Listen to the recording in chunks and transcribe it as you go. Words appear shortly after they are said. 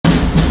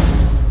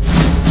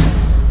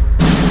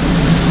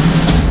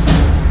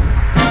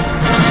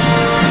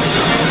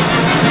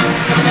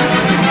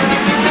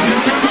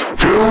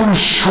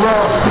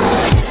Well,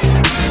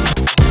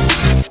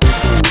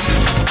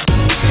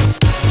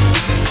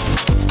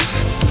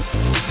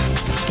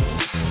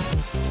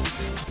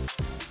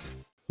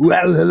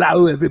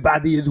 hello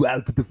everybody and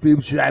welcome to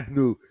Film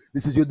Shrapnel.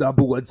 This is your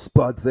number one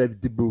spot for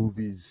the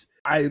movies.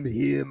 I am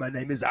here, my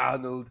name is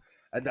Arnold,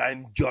 and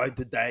I'm joined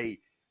today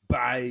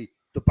by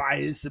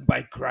Tobias and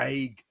by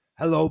Craig.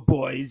 Hello,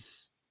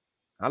 boys.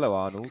 Hello,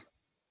 Arnold.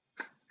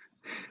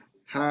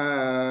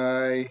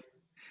 Hi.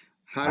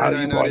 How did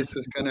I know this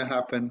was going to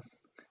happen?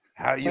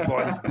 How you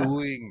boys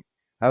doing?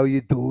 How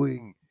you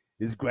doing?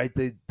 It's great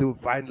to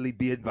finally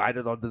be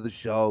invited onto the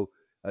show.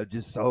 I'm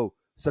just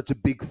such a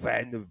big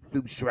fan of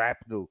Film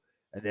Shrapnel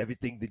and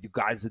everything that you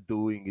guys are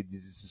doing. It's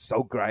just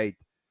so great.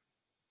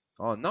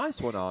 Oh,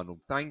 nice one, Arnold.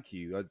 Thank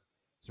you. It's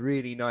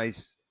really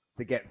nice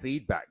to get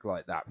feedback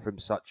like that from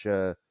such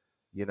a,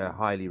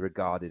 highly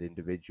regarded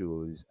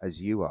individual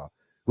as you are.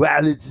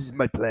 Well, it's just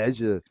my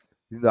pleasure.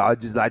 I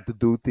just like to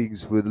do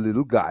things for the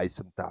little guy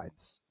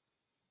sometimes.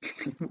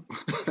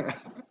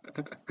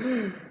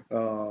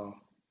 Oh,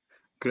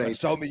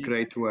 Show me,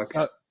 great work.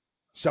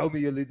 show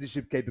me your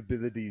leadership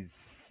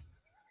capabilities.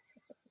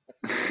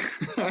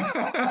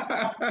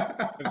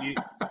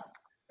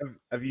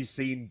 Have you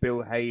seen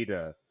Bill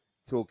Hader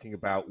talking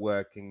about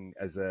working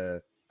as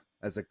a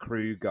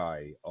crew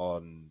guy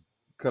on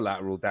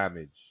Collateral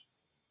Damage?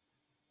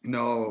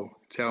 No,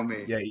 tell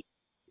me. Yeah,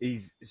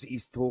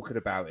 he's talking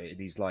about it,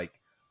 and he's like,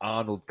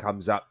 Arnold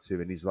comes up to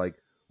him, and he's like,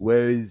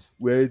 where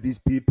are these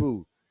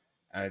people?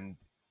 And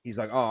he's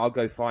like, oh, I'll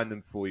go find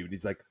them for you. And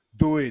he's like,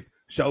 do it.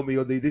 Show me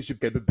your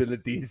leadership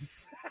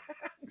capabilities.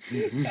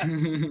 But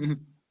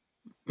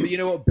you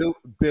know what?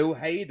 Bill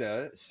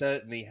Hader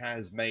certainly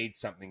has made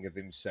something of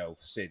himself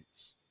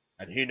since.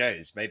 And who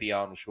knows? Maybe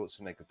Arnold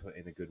Schwarzenegger put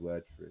in a good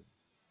word for him.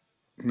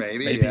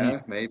 Maybe.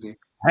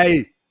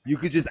 Hey, you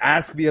could just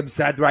ask me. I'm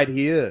sat right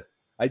here.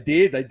 I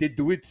did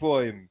do it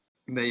for him.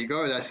 There you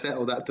go. Let's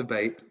settle that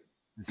debate.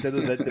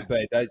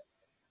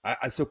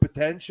 I saw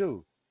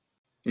potential.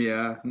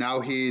 Yeah.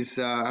 Now he's.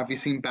 Have you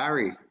seen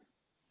Barry?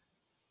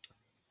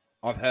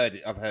 I've heard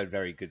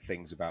very good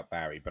things about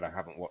Barry, but I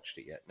haven't watched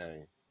it yet.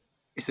 No.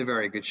 It's a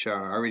very good show.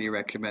 I really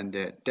recommend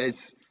it.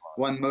 There's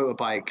one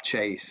motorbike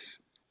chase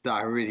that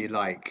I really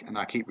like, and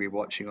I keep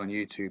rewatching on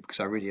YouTube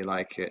because I really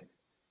like it.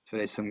 So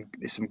there's some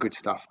good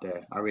stuff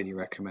there. I really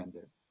recommend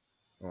it.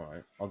 All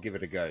right, I'll give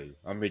it a go.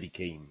 I'm really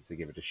keen to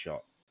give it a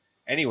shot.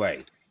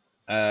 Anyway,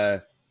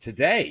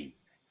 today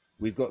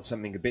we've got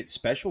something a bit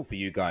special for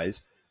you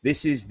guys.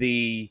 This is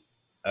the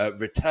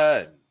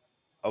return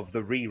of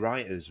the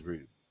Rewriters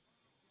Room,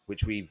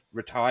 which we've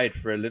retired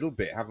for a little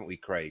bit, haven't we,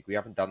 Craig? We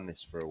haven't done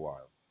this for a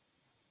while.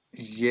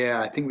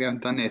 Yeah, I think we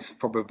haven't done this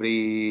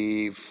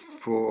probably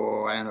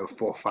for, I don't know,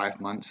 4 or 5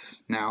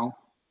 months now.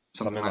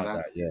 Something like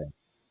that.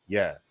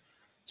 Yeah.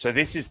 So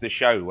this is the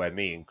show where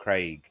me and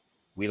Craig,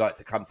 we like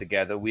to come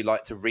together. We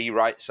like to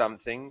rewrite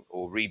something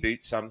or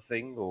reboot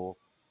something or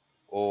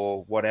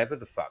whatever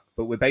the fuck.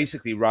 But we're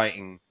basically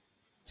writing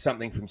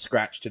something from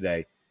scratch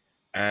today.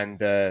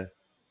 And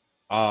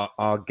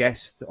our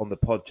guest on the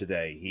pod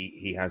today,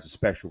 he has a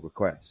special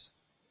request.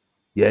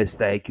 Yes,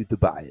 thank you,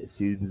 Tobias.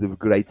 This is a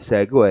great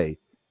segue.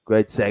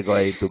 Great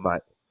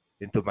segue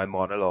into my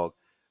monologue.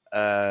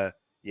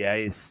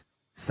 Yes.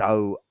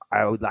 So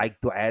I would like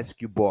to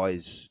ask you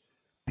boys,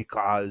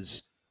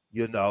 because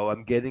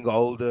I'm getting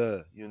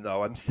older.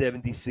 I'm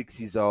 76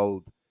 years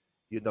old.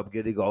 I'm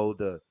getting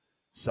older.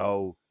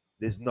 So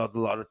there's not a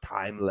lot of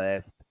time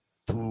left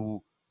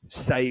to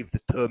save the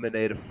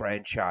Terminator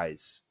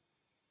franchise.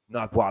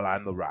 Not while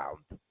I'm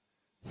around.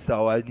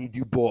 So I need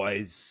you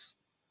boys.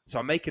 So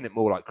I'm making it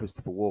more like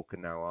Christopher Walken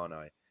now, aren't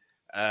I?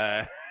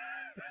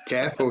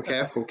 Careful.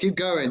 Keep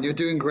going. You're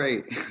doing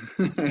great.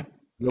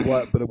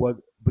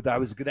 But I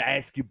was gonna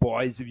ask you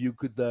boys if you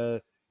could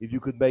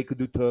make a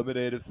new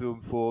Terminator film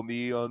for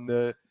me on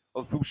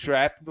Film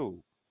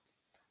Shrapnel.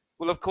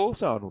 Well, of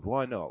course, Arnold.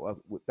 Why not? Well,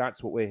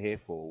 that's what we're here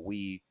for.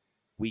 We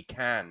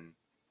can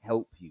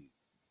help you.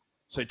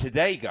 So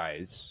today,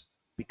 guys,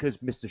 because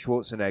Mr.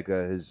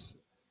 Schwarzenegger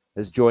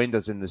has joined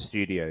us in the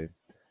studio,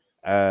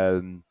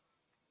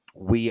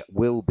 we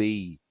will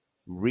be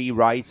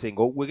rewriting,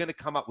 or we're going to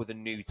come up with a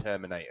new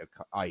Terminator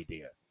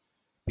idea,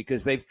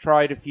 because they've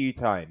tried a few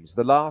times.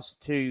 The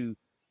last 2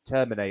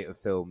 Terminator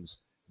films,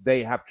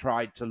 they have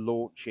tried to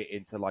launch it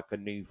into like a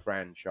new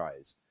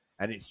franchise,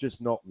 and it's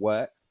just not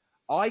worked.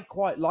 I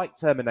quite like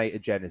Terminator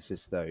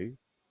Genesis, though.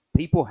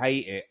 People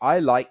hate it. I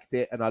liked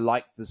it, and I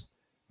liked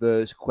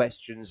the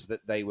questions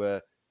that they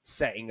were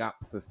setting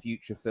up for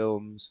future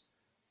films,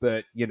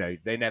 but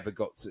they never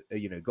got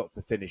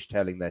to finish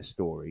telling their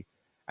story.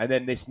 And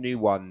then this new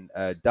one,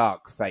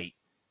 Dark Fate,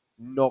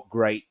 not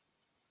great.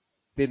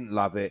 Didn't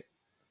love it.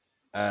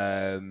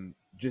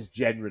 Just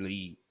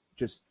generally,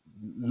 just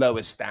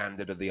lower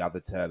standard of the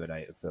other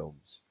Terminator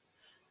films.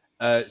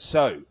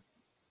 So,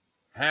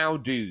 how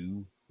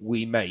do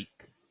we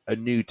make a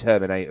new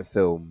Terminator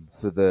film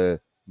for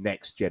the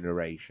next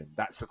generation?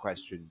 That's the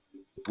question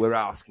we're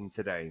asking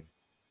today.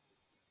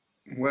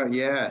 Well,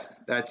 yeah,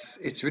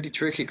 it's really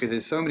tricky because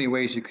there's so many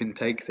ways you can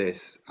take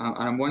this. And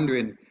I'm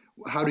wondering,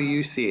 how do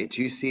you see it?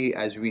 Do you see it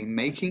as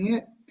remaking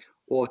it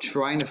or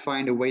trying to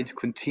find a way to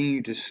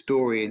continue the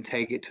story and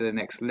take it to the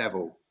next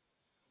level?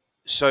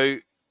 So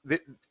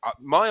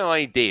my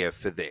idea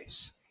for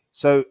this,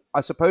 so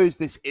I suppose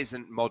this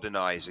isn't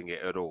modernizing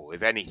it at all.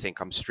 If anything,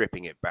 I'm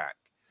stripping it back.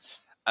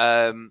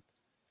 Um,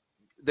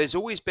 there's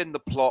always been the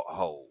plot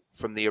hole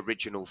from the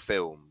original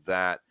film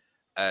that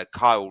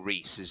Kyle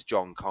Reese is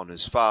John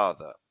Connor's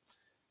father.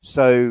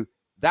 So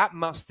that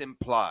must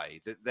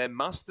imply that there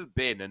must have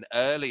been an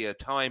earlier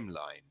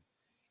timeline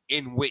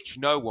in which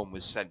no one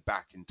was sent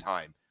back in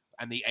time,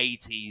 and the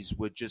 80s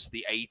were just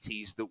the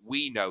 80s that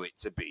we know it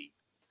to be.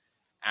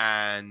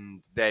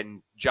 And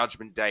then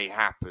Judgment Day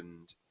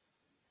happened,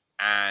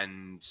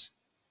 and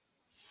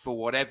for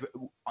whatever,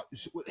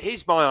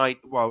 here's my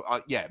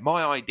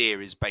idea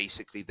is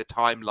basically the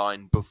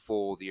timeline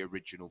before the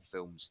original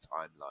film's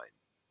timeline.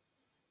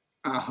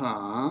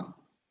 Uh-huh.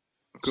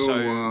 Go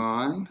So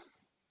on.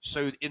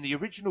 So in the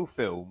original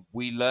film,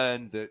 we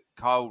learn that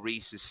Kyle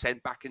Reese is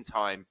sent back in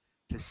time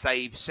to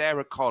save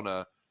Sarah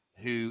Connor,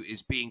 who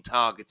is being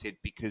targeted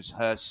because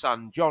her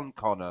son John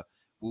Connor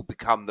will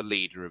become the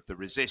leader of the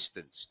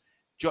resistance.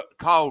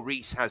 Kyle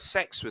Reese has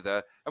sex with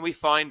her, and we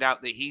find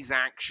out that he's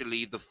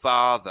actually the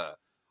father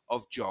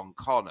of John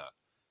Connor.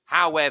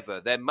 However,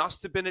 there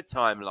must have been a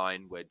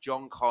timeline where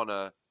John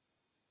Connor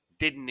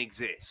didn't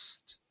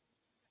exist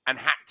and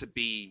had to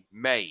be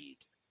made.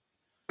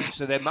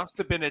 So there must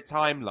have been a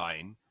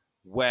timeline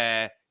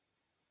where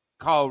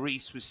Carl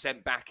Reese was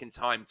sent back in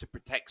time to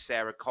protect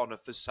Sarah Connor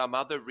for some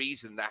other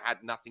reason that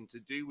had nothing to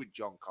do with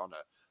John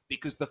Connor.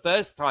 Because the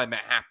first time it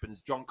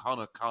happens, John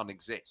Connor can't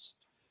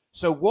exist.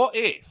 So, what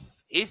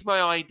if, here's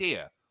my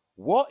idea,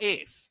 what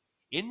if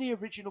in the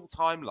original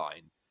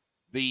timeline,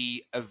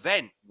 the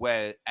event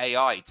where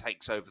AI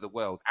takes over the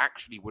world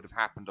actually would have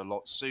happened a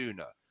lot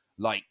sooner,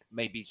 like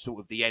maybe sort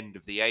of the end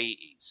of the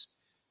 80s?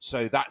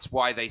 So that's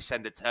why they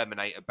send a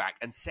Terminator back,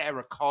 and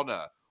Sarah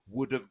Connor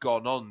would have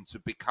gone on to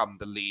become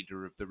the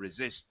leader of the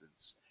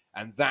resistance.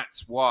 And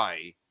that's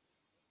why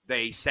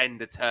they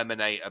send a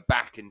Terminator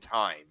back in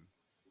time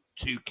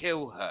to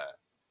kill her.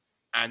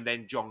 And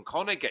then John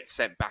Connor gets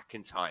sent back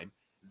in time.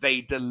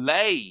 They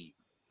delay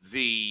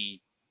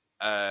the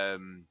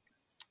um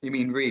You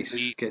mean Reese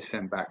the gets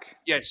sent back?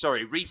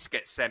 Reese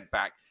gets sent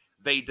back.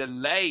 They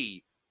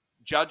delay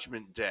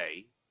Judgment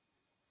Day,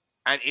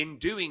 and in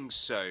doing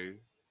so,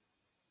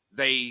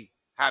 they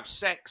have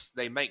sex,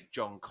 they make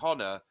John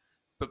Connor,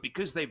 but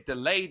because they've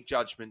delayed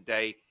Judgment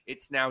Day,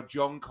 it's now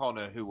John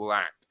Connor who will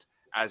act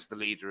as the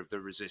leader of the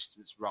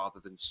resistance rather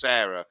than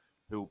Sarah,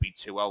 who will be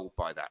too old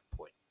by that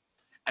point.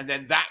 And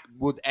then that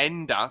would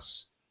end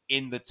us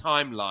in the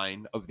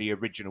timeline of the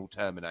original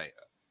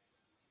Terminator.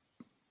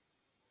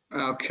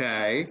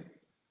 Okay.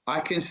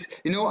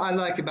 You know what I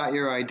like about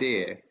your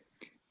idea?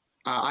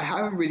 I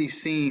haven't really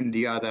seen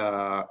the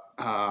other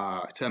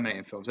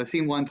Terminator films. I've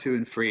seen one, two,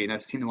 and three, and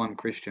I've seen the one with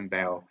Christian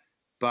Bale.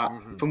 But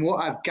Mm-hmm. from what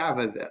I've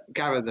gathered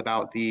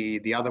about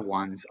the other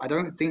ones, I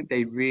don't think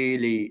they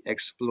really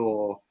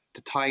explore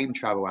the time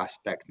travel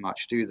aspect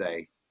much, do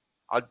they?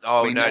 I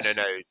Oh mean, no, no, that's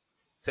no!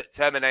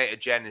 Terminator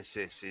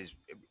Genesis is,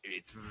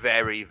 it's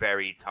very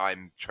very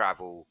time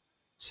travel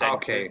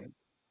centered, okay.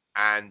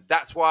 and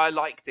that's why I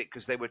liked it,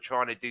 because they were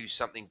trying to do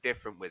something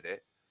different with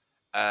it.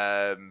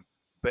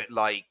 But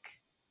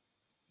like,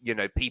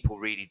 people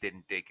really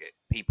didn't dig it.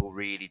 People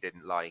really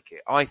didn't like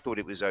it. I thought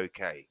it was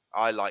okay.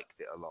 I liked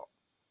it a lot.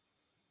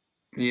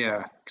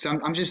 Yeah, because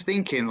I'm just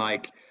thinking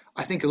like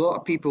I think a lot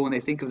of people when they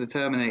think of the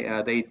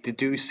Terminator, they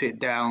do sit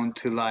down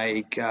to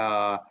like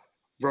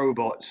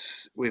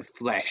robots with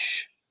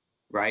flesh,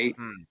 right?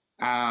 Hmm.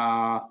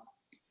 Uh,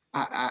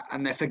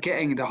 and they're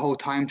forgetting the whole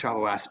time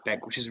travel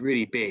aspect, which is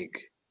really big,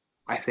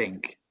 I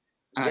think.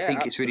 And I Yeah,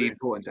 think it's really absolutely,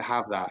 important to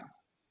have that.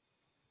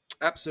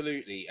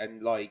 absolutely.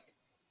 And like,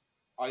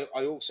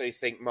 I also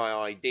think my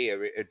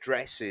idea, it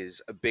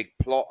addresses a big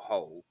plot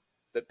hole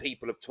that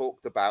people have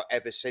talked about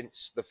ever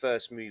since the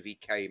first movie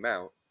came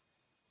out.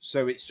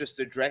 So it's just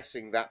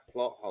addressing that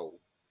plot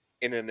hole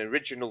in an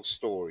original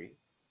story,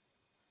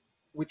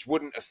 which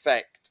wouldn't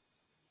affect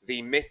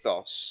the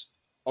mythos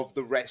of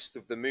the rest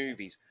of the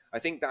movies. I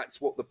think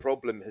that's what the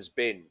problem has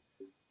been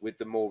with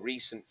the more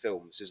recent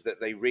films, is that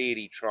they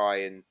really try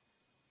and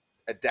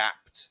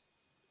adapt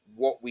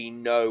what we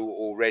know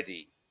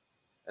already,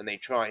 and they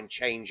try and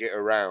change it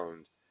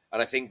around.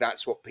 And I think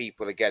that's what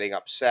people are getting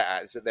upset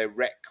at, is that they're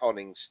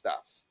retconning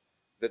stuff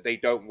that they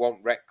don't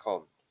want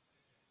retconned.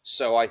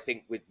 So I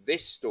think with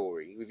this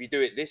story, if you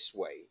do it this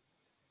way,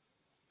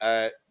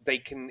 they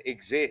can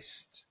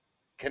exist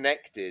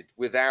connected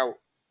without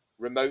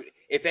remote.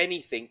 If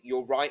anything,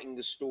 you're writing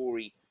the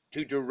story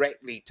to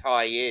directly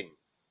tie in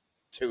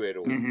to it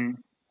all, Hmm.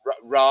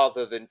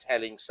 rather than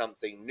telling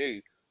something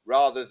new,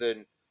 rather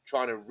than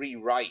trying to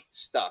rewrite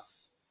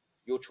stuff.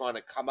 You're trying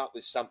to come up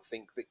with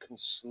something that can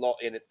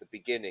slot in at the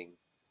beginning,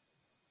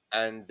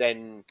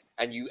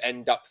 and you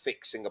end up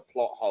fixing a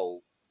plot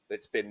hole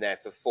that's been there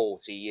for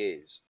 40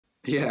 years.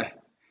 Yeah,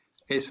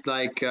 It's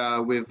like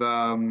with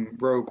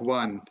Rogue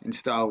One in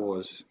Star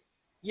Wars.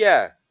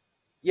 Yeah,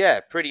 yeah,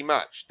 pretty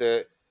much.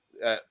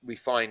 We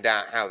find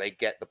out how they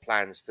get the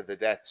plans to the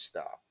Death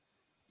Star.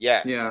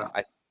 Yeah, Yeah.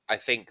 I I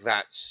think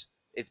that's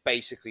it's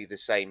basically the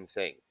same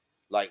thing.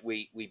 Like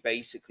we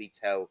basically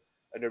tell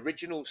an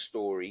original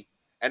story,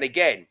 and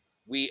again,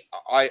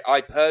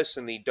 I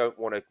personally don't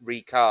want to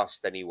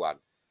recast anyone.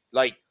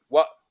 Like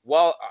what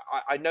while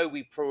I know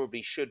we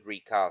probably should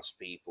recast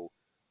people,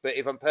 but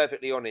if I'm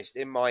perfectly honest,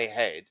 in my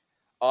head,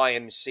 I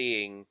am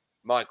seeing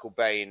Michael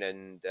Bain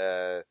and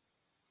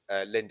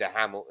Linda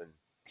Hamilton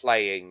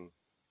playing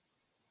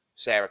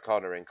Sarah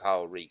Connor and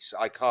Carl Reese.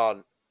 I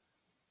can't.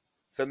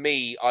 For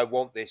me, I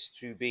want this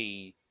to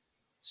be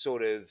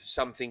sort of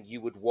something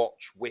you would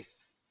watch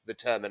with the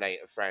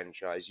Terminator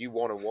franchise. You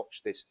want to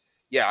watch this.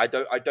 Yeah, I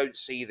don't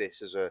see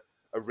this as a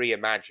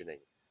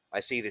reimagining. I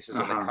see this as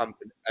Uh-huh.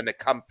 an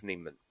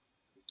accompaniment.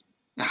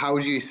 How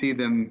do you see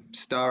them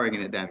starring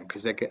in it then?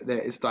 Because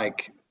it's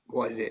like,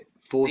 what is it,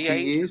 The 40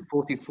 age years,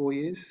 44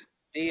 years?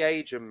 the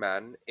age of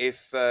man.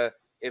 If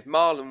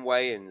Marlon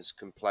Wayans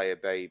can play a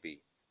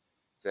baby,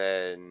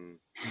 then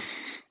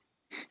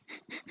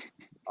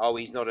oh,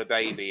 he's not a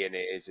baby in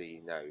it, is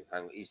he? No,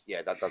 he's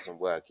yeah, that doesn't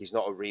work. He's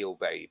not a real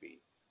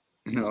baby.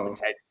 He's No.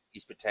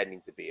 he's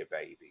pretending to be a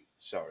baby.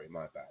 Sorry,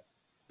 my bad.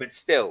 But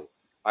still,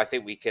 I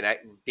think we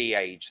can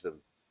de-age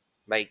them.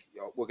 We're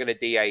going to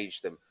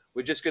de-age them.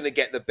 We're just going to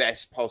get the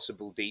best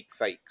possible deep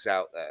fakes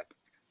out there.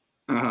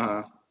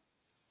 Uh,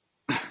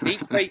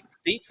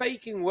 Deep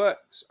faking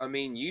works. I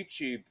mean,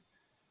 YouTube.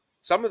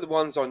 Some of the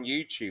ones on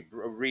YouTube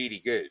are really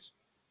good.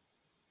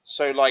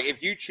 So, like, if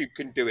YouTube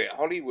can do it,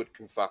 Hollywood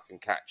can fucking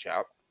catch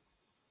up.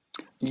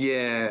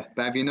 yeah,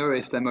 but have you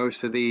noticed that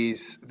most of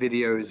these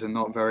videos are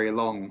not very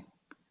long?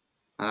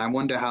 And I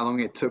wonder how long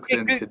it took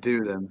them to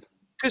do them.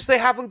 Because they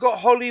haven't got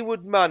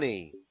Hollywood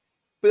money.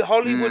 But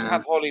Hollywood Yeah,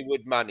 have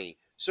Hollywood money.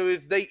 So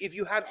if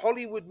you had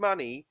Hollywood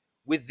money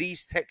with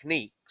these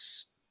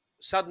techniques,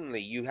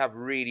 suddenly you have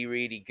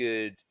really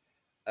good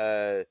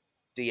uh,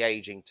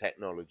 de-aging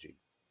technology.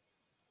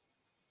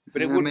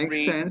 But that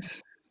makes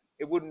sense.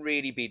 it wouldn't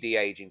really be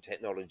de-aging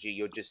technology.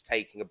 You're just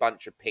taking a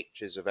bunch of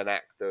pictures of an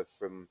actor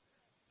from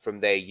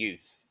their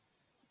youth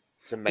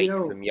to You make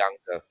know, them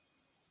younger.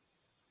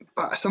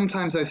 but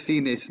sometimes I've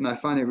seen this and I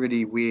find it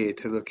really weird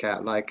to look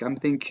at. Like, I'm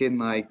thinking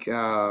like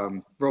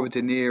Robert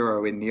De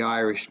Niro in The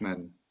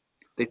Irishman.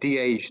 They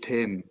de-aged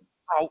him.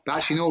 Oh But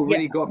actually, no, what yeah,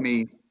 really got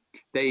me,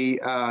 they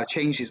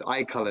changed his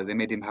eye color. They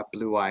made him have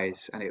blue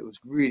eyes, and it was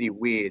really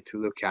weird to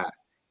look at.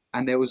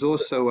 And there was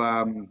also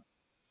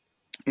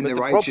in but The the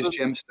Righteous problem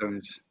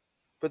Gemstones.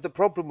 But the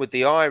problem with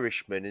the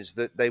Irishmen is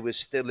that they were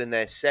still in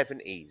their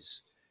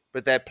 70s,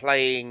 but they're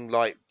playing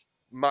like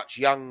much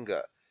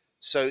younger.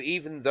 So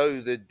even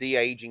though the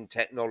de-aging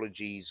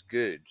technology is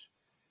good,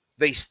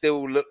 they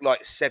still look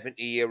like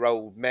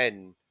 70-year-old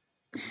men,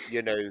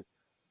 you know.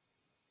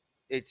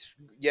 It's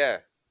yeah,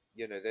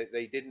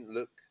 they didn't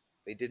look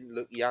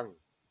young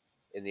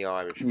in the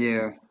Irishman.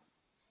 Yeah,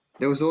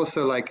 there was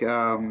also like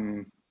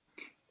in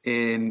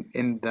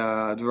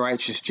the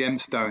Righteous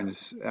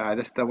Gemstones.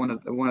 That's the one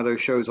of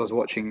those shows I was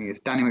watching. It's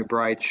Danny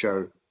McBride's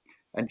show,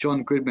 and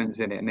John Goodman's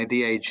in it, and they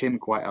de-age him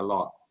quite a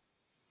lot.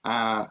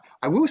 I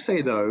will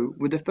say though,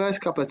 with the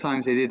first couple of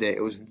times they did it,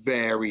 it was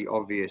very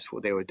obvious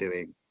what they were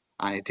doing,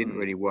 and it didn't Mm.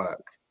 really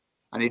work.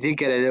 And they did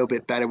get a little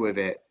bit better with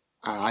it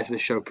as the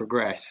show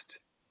progressed.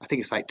 I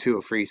think it's like 2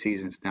 or 3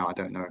 seasons now. I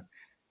don't know.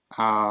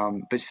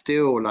 But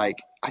still, like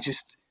I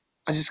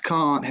just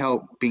can't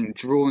help being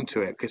drawn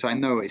to it because I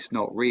know it's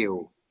not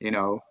real. You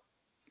know,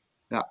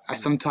 that Mm.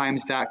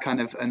 sometimes that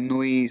kind of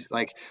annoys,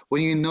 like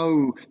when you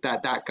know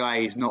that that guy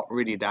is not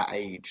really that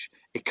age,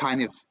 it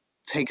kind of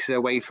takes it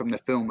away from the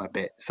film a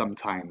bit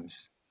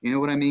sometimes. You know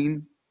what I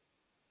mean?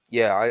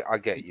 Yeah, I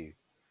get you.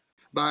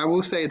 But I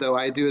will say though,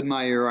 I do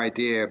admire your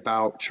idea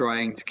about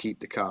trying to keep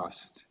the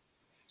cast.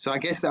 So I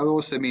guess that would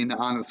also mean that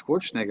Arnold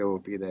Schwarzenegger will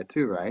be there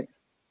too, right?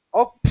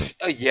 Oh,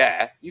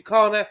 yeah. You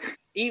can't.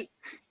 E-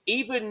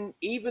 even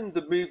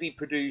the movie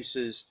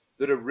producers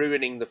that are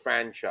ruining the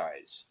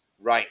franchise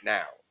right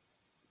now,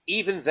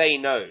 even they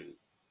know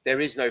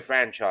there is no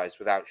franchise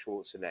without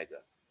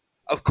Schwarzenegger.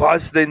 Of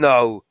course they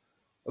know.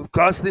 Of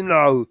course they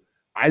know.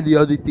 I'm the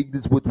only thing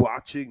that's worth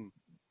watching.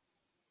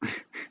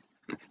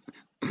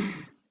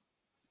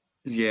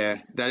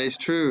 Yeah, that is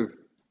true.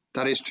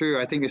 That is true.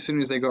 I think as soon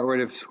as they got rid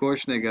of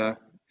Schwarzenegger,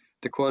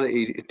 the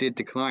quality it did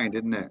decline,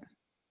 didn't it?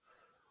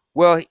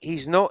 Well,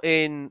 he's not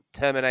in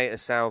Terminator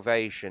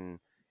Salvation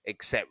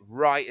except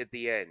right at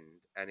the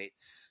end, and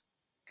it's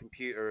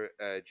computer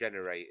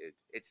generated.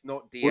 It's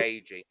not de Well,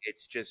 aging.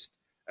 It's just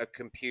a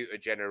computer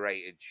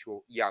generated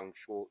young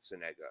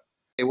Schwarzenegger.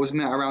 it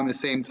wasn't that around the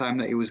same time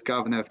that he was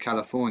governor of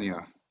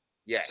California.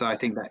 So I Yes,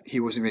 think that he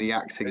wasn't really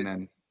acting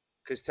then.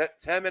 because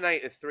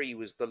Terminator 3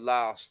 was the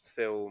last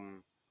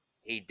film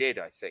he did,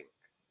 I think,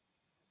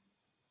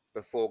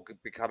 before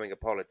becoming a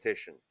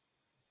politician.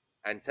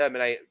 And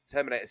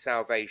Terminator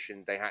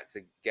Salvation, they had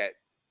to get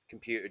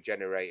computer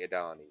generated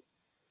Arnie.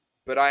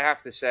 But I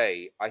have to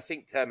say, I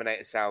think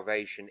Terminator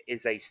Salvation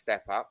is a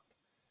step up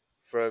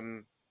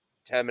from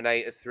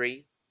Terminator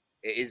 3.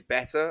 It is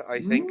better, I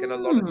think, in a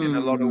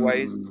lot of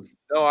ways. Mm.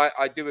 No,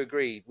 I do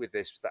agree with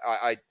this.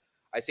 I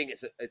think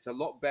it's a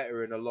lot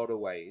better in a lot of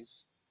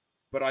ways,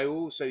 but I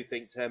also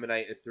think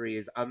Terminator 3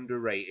 is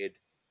underrated.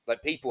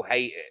 Like, people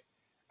hate it,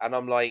 and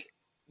I'm like,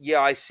 yeah,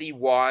 I see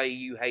why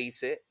you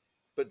hate it,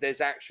 but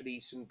there's actually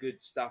some good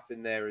stuff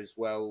in there as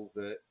well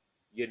that,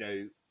 you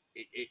know,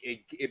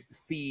 it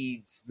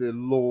feeds the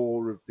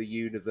lore of the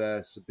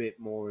universe a bit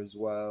more as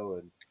well.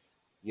 And,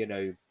 you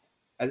know,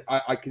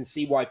 I can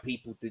see why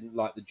people didn't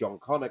like the John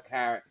Connor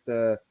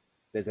character.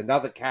 There's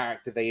another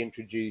character they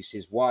introduce,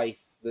 his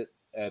wife, that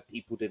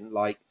people didn't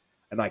like,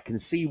 and I can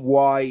see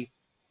why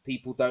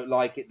people don't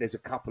like it. There's a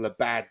couple of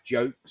bad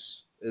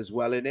jokes as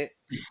well in it,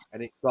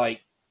 and it's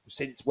like,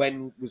 since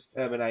when was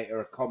Terminator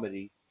a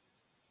comedy?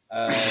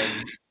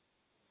 Um,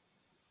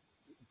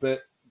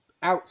 but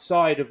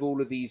outside of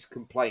all of these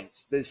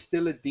complaints, there's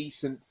still a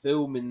decent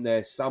film in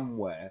there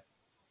somewhere.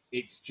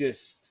 It's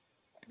just,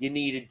 you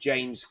needed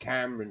James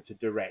Cameron to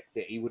direct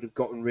it. He would have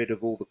gotten rid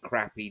of all the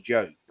crappy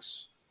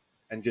jokes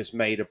and just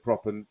made a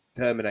proper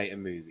Terminator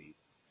movie.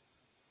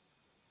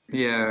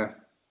 Yeah,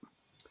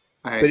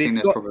 I But think it's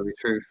that's got, probably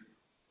true.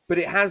 but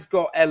it has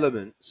got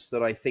elements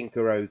that I think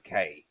are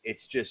okay.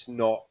 It's just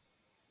not.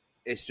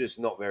 It's just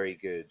not very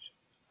good.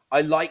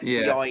 I like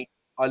the Yeah, I.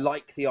 I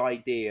like the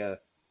idea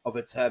of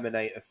a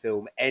Terminator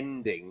film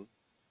ending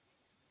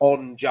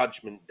on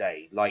Judgment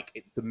Day.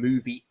 Like, the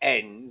movie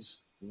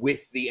ends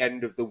with the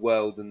end of the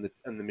world and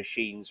the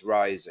machines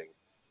rising.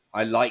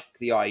 I like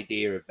the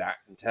idea of that,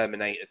 and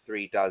Terminator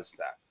 3 does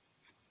that.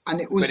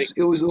 and it But it, was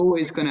it was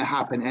always going to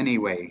happen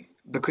anyway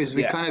because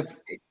we yeah, kind of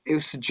it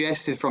was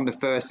suggested from the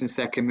first and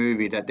second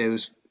movie that there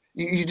was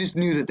you just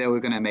knew that they were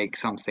going to make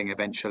something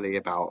eventually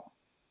about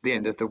the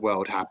end of the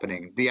world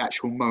happening, the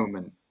actual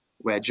moment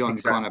where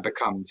John Connor exactly.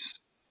 becomes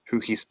who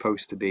he's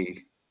supposed to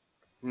be.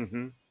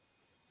 hmm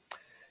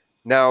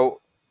Now,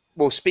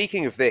 well,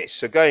 speaking of this,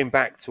 so going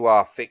back to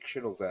our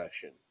fictional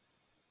version,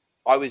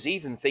 I was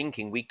even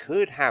thinking we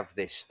could have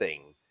this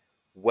thing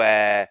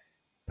where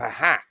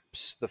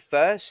perhaps the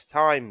first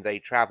time they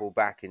travel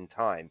back in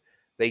time,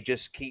 they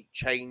just keep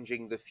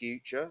changing the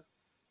future.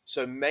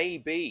 So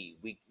maybe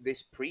we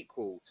this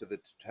prequel to the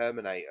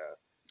Terminator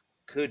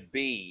could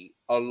be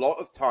a lot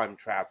of time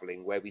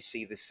traveling where we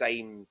see the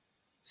same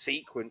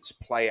sequence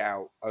play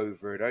out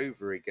over and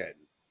over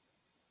again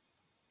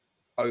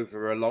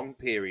over a long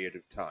period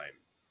of time.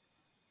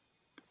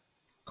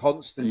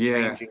 Constant Yeah,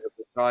 changing of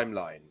the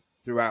timeline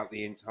throughout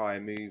the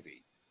entire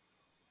movie.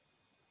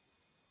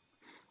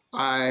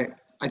 I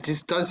it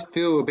just does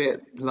feel a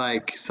bit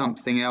like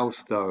something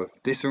else though.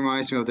 This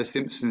reminds me of the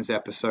Simpsons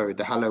episode,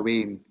 the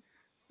Halloween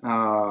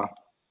uh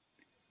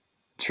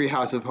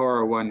Treehouse of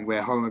Horror one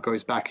where Homer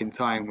goes back in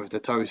time with the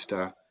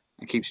toaster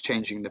and keeps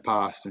changing the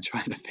past and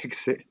trying to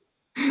fix it.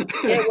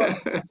 Yeah, well,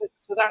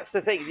 so that's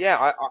the thing.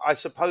 Yeah, I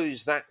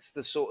suppose that's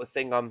the sort of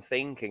thing I'm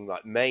thinking.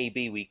 Like,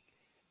 maybe we,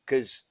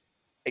 because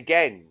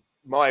again,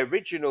 my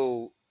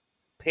original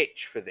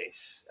pitch for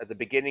this at the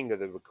beginning of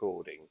the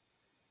recording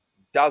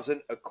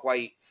doesn't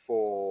equate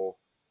for,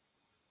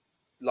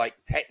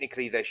 like,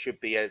 technically there should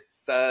be a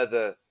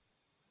further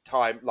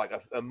time, like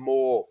a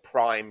more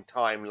prime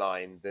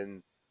timeline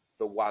than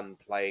the one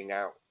playing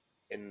out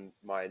in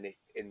my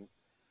in.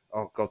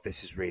 Oh God,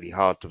 this is really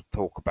hard to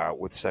talk about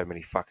with so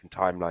many fucking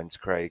timelines,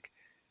 Craig.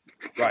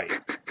 Right.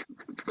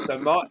 So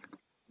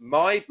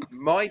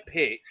my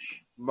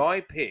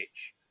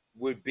pitch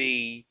would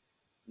be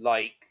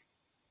like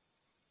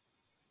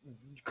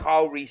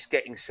Carl Reese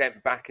getting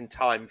sent back in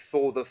time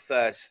for the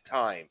first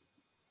time,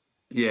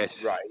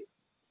 Yes. right?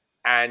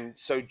 And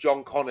so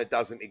John Connor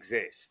doesn't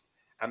exist,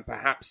 and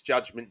perhaps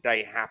Judgment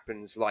Day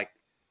happens like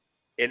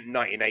in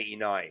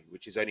 1989,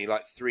 which is only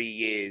like 3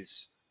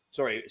 years.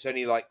 Sorry, it's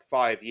only like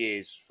 5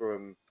 years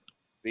from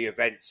the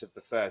events of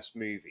the first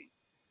movie.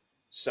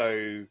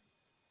 So,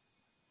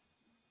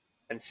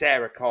 and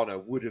Sarah Connor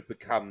would have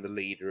become the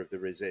leader of the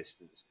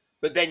resistance.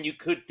 But then you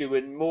could do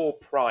a more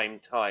prime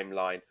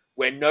timeline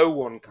where no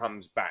one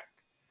comes back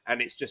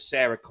and it's just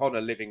Sarah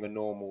Connor living a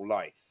normal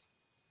life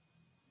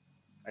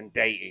and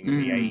dating in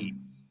the Mm.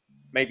 80s.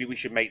 Maybe we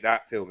should make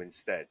that film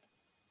instead.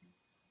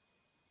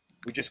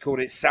 We just called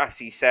it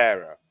Sassy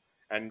Sarah,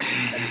 and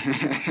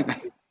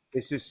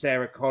it's just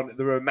Sarah Connor,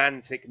 the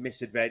romantic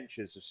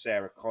misadventures of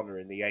Sarah Connor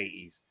in the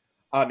 80s,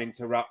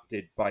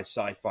 uninterrupted by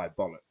sci-fi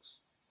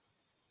bollocks.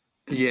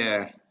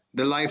 Yeah.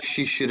 The life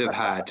she should have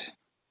had.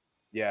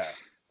 Yeah.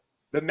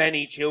 The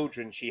many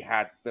children she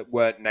had that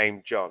weren't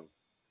named John.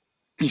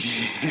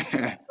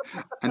 Yeah.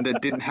 And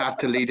that didn't have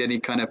to lead any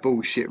kind of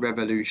bullshit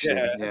revolution.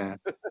 Yeah. Yeah.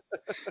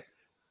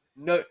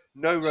 No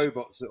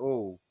robots at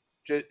all.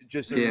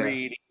 Just a Yeah.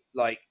 really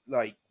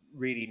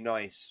really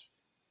nice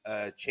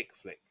chick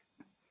flick.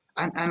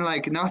 And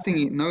like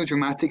nothing, no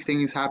dramatic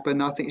things happen,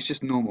 nothing. It's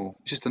just normal.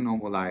 Just a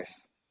normal life.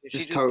 She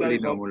Just just totally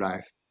goes on. normal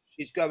life.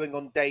 She's going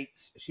on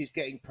dates. She's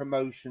getting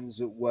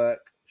promotions at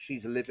work.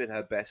 She's living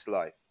her best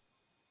life.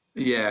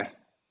 Yeah.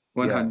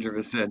 Yeah.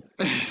 100%.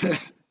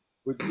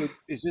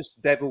 Is this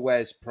Devil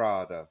Wears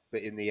Prada,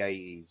 but in the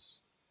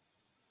 80s?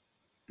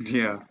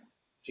 Yeah.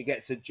 She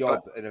gets a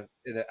But job at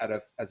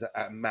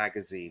a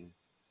magazine.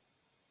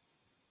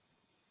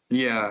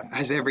 yeah,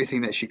 has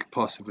everything that she could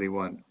possibly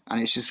want,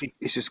 and She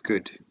it's just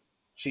good.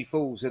 she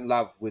falls in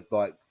love with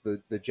like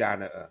the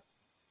janitor.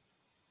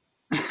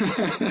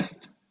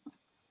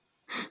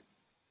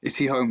 Is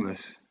he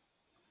homeless?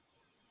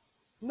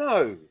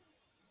 No,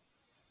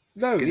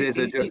 no, Because there's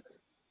a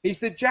he's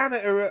the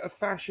janitor at a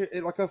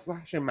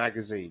fashion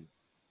magazine.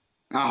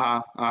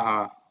 uh-huh,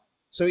 uh-huh.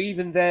 So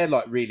even they're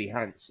like really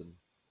handsome.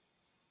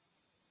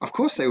 Of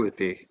course they would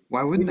be.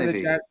 Why wouldn't they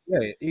be?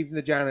 Even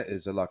the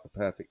janitors are like a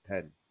perfect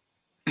 10.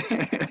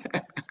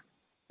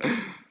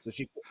 So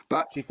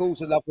But she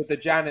falls in love with the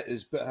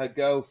janitors, but her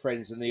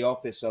girlfriends in the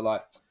office are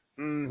like,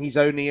 he's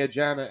only a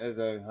janitor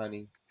though,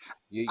 honey.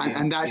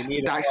 and You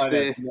need to that's find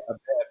the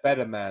a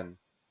better man.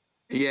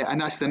 yeah,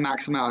 and that's the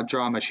max amount of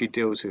drama she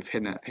deals with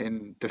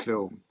in the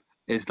film.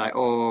 Is like,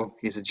 oh,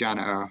 he's a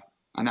janitor,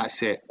 and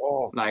that's it.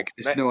 Oh, Like,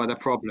 there's no other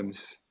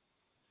problems.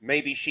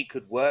 maybe she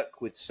could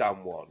work with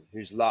someone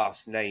whose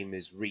last name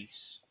is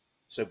Reese,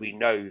 so we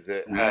know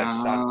that her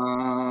son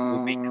will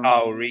be Uh,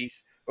 Carl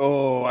Reese.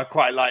 Oh, I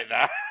quite like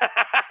that.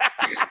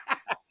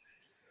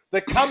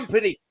 The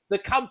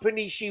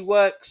company she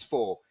works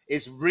for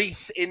is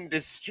Reese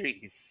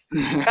Industries.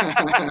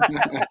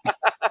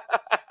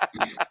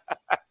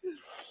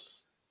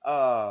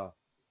 Ah,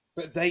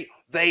 but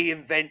they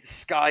invent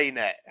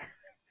Skynet.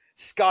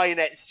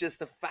 Skynet's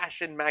just a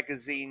fashion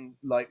magazine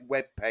like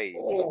web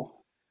page. or,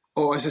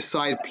 or as a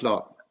side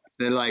plot,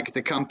 they're like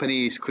the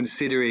company's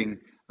considering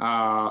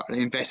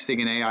investing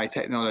in AI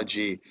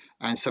technology,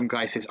 and some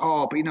guy says,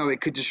 "Oh, but you know,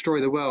 it could destroy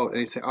the world,"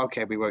 and they say,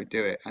 "Okay, we won't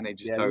do it," and they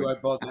just Yeah, we don't,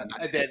 won't bother. and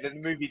And that's it. then the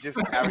movie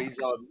just carries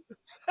on.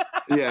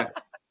 Yeah,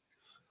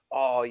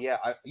 Oh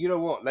yeah, you know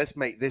what? Let's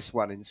make this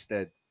one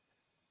instead.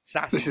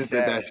 this Sassy is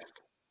the Sarah,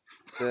 best.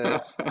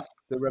 the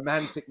the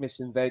romantic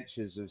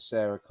misadventures of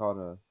Sarah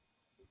Connor.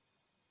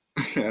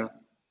 Yeah.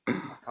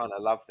 I kind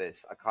of love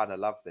this. I kind of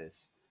love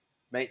this.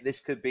 Mate, this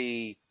could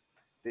be.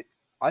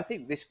 I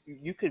think this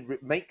you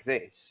could make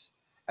this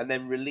and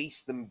then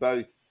release them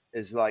both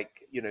as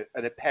like an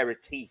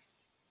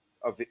aperitif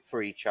of it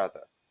for each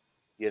other.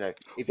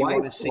 If you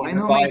want to see Why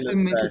the not make violent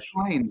them version.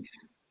 intertwined?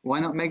 Why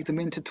not make them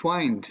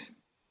intertwined?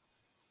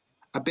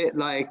 A bit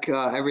like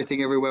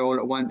Everything Everywhere All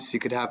at Once, you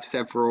could have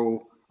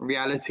several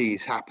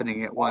realities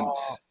happening at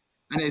Oh, once.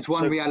 And there's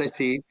one so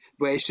reality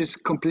where it's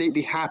just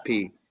completely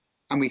happy,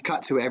 and we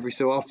cut to it every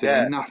so often, yeah,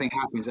 and nothing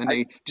happens, and I,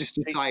 they just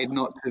she, decide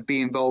not to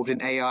be involved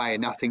in AI,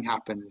 and nothing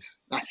happens.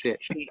 That's it.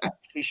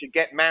 she should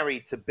get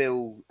married to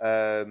Bill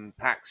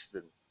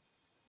Paxton,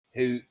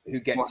 who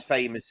What? gets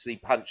famously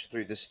punched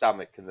through the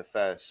stomach in the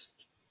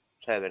first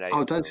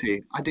Oh, Terminator does film.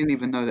 he? I didn't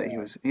even know that he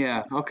was.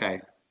 Yeah, okay,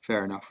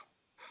 fair enough.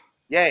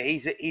 Yeah,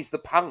 he's the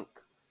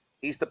punk.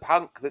 He's the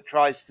punk that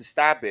tries to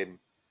stab him,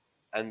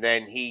 and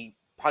then he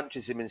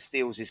punches him and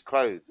steals his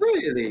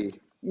clothes. Really?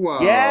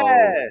 Yeah,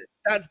 Whoa.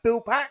 that's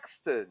Bill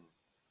Paxton.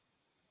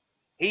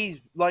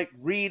 He's like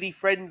really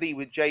friendly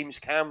with James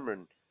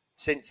Cameron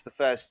since the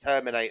first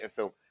Terminator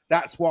film.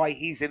 That's why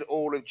he's in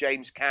all of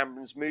James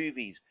Cameron's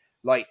movies.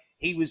 Like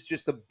he was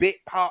just a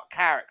bit part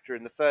character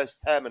in the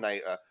first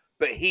Terminator,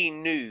 but he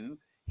knew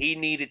he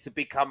needed to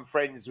become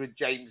friends with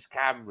James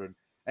Cameron,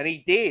 and he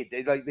did.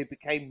 They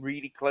became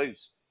really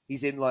close.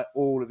 He's in like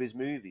all of his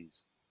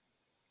movies.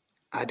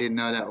 I didn't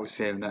know that was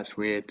him. That's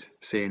weird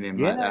seeing him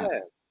like that. Yeah,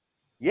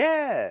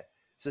 yeah.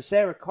 So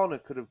Sarah Connor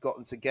could have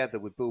gotten together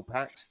with Bill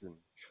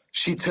Paxton,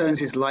 She turns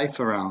his life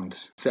around,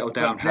 settle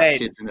but down, have then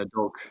kids and a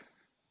dog.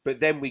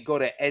 we got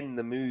to end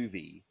the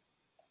movie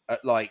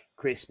at like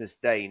Christmas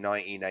Day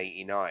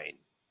 1989.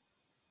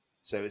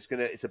 So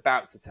it's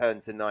about to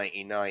turn to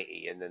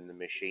 1990 and then the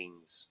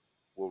machines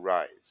will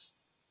rise.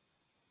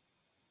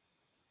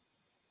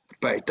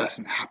 But it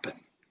doesn't happen.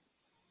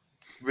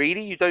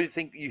 Really? You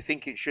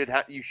think it should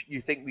have you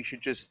think we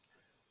should just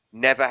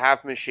never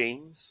have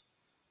machines?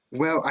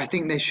 Well, I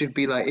think there should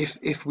be like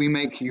if we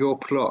make your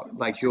plot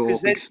like your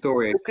Because then big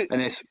story look at and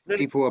there's no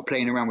people are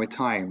playing around with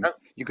time,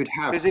 you could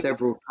have because if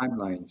several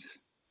timelines.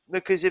 no,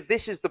 because if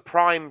this is the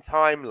prime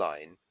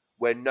timeline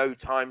where no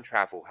time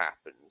travel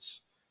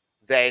happens,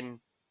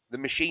 then the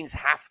machines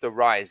have to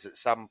rise at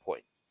some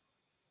point.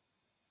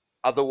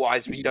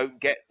 Otherwise, we Ye- don't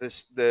get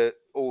the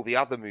all the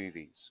other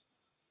movies.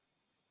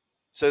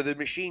 So the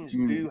machines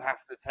Mm. do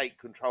have to take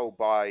control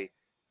by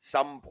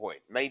some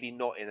point. Maybe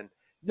not in an.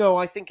 No,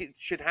 I think it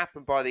should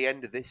happen by the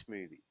end of this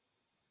movie.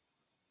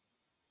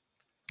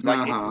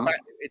 Like Uh-huh.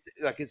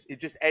 it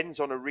just ends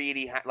on a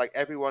really like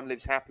everyone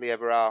lives happily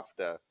ever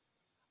after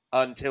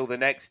until the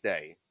next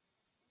day.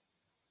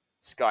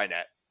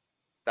 Skynet,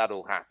 that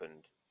all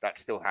happened. That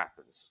still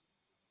happens.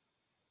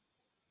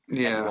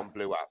 Yeah. Everyone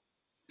blew up,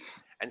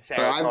 and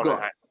But Sarah I've Connor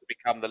got had to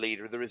become the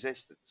leader of the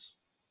resistance.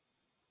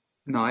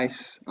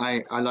 nice.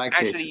 I like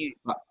Actually, this.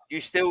 But you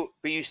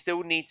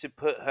still need to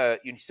put her.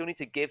 You still need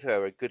to give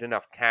her a good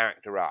enough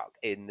character arc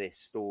in this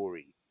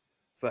story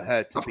for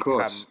her to of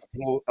course. become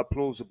a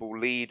plausible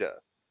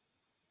leader.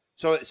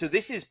 So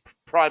this is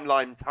prime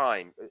line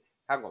time.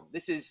 Hang on,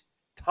 this is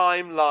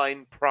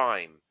timeline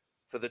prime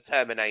for the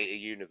Terminator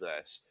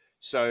universe.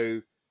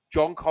 So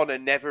John Connor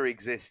never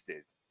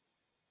existed,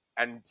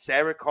 and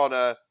Sarah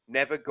Connor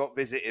never got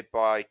visited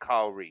by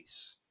Kyle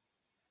Reese.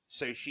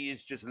 So she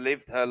has just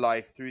lived her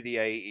life through the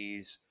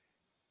 80s,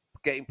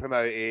 getting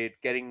promoted,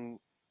 getting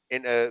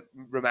into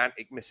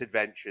romantic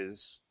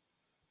misadventures.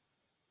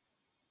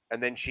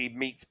 And then she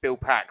meets Bill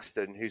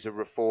Paxton, who's a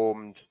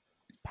reformed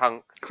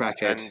punk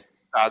Crackhead. and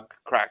thug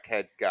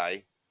crackhead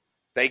guy.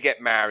 They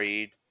get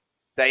married.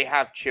 They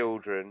have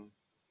children.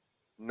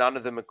 None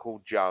of them are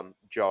called John.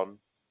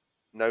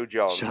 No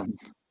John. Shun.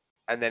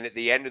 And then at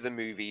the end of the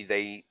movie,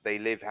 they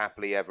live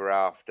happily ever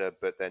after.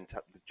 But then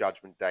the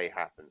Judgment Day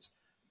happens,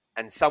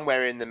 and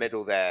somewhere in the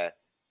middle there,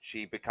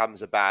 she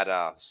becomes a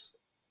badass.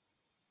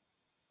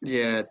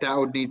 Yeah, that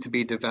would need to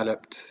be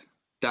developed.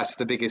 That's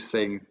the biggest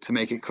thing to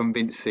make it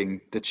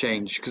convincing, the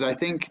change. Because I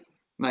think,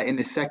 like in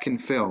the second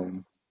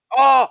film,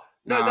 Oh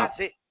no, uh, that's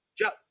it.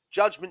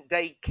 Judgment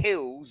Day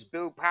kills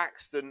Bill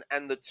Paxton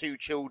and the two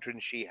children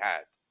she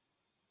had.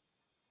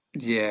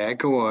 yeah,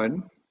 go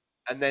on.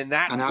 And then And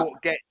that's I,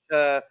 what gets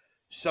her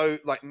so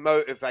like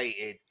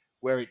motivated,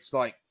 where it's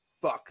like,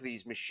 fuck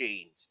these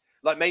machines.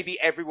 Like maybe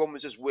everyone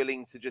was just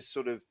willing to just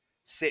sort of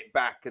sit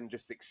back and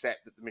just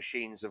accept that the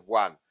machines have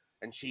won,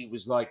 and she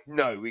was like,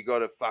 no, we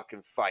gotta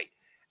fucking fight.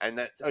 And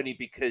that's only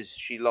because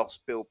she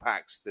lost Bill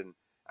Paxton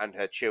and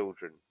her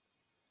children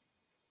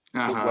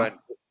that uh-huh.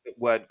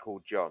 weren't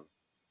called John.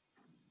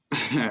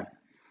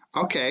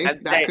 Okay,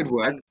 and that they could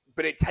work. and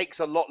but it takes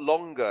a lot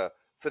longer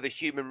for the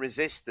human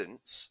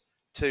resistance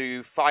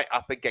to fight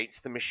up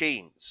against the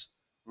machines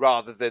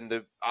rather than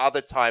the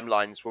other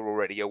timelines we're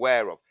already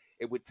aware of.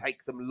 It would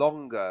take them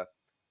longer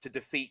to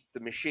defeat the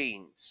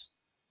machines.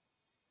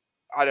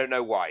 I don't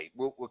know why.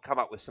 We'll come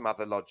up with some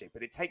other logic,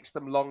 but it takes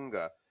them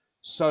longer.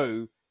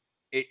 So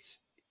it's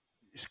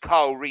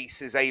Carl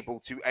Reese is able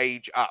to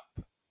age up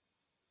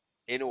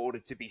in order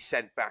to be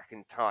sent back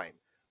in time.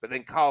 But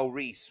then Carl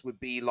Reese would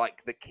be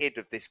like the kid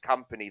of this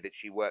company that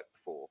she worked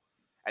for,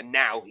 and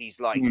now he's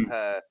like Hmm.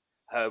 her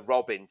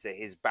Robin to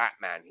his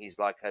Batman. He's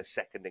like her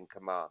second in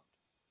command.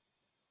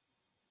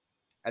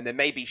 And then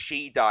maybe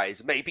she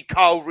dies. Maybe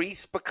Carl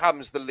Reese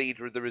becomes the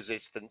leader of the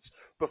resistance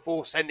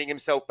before sending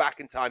himself back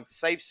in time to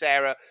save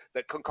Sarah,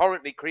 that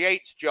concurrently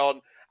creates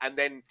John, and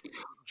then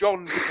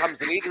John becomes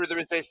the leader of the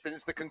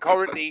resistance that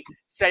concurrently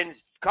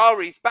sends Carl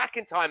Reese back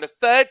in time a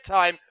third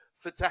time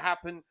for to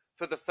happen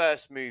for the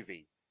first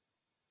movie.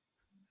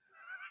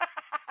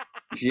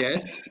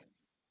 Yes,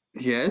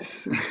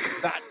 yes.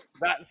 That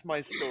that's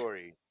my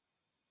story.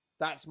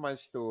 That's my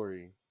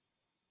story.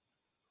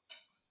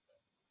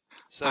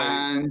 So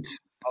And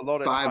a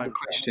lot but of I have a time travel.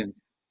 question.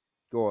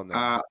 Go on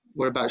then.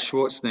 What about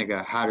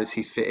Schwarzenegger? How does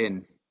he fit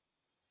in?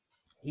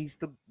 He's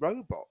the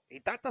robot.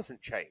 That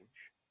doesn't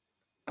change.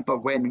 But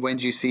when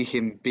do you see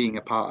him being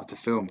a part of the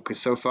film? Because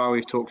so far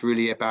we've talked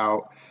really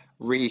about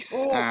Reese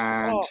Oh,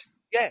 and oh,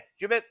 yeah. Do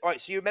you remember?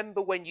 Right. So you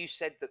remember when you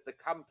said that the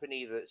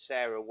company that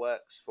Sarah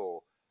works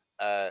for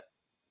uh,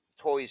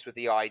 toys with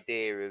the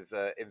idea of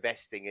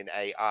investing in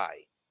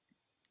AI?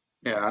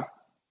 yeah.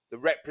 The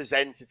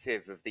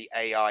representative of the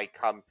AI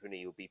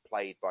company will be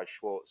played by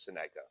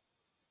Schwarzenegger.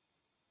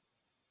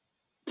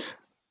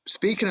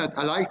 Speaking of,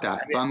 I like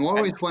that, And, but it, I'm and,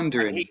 always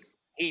and wondering,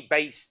 he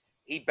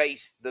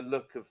based the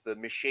look of the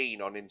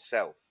machine on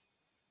himself.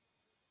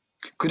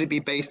 could it be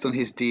based on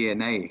his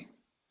DNA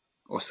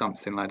or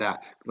something like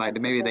that? Like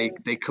maybe they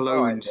Possible. they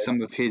All right, cloned then.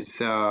 some of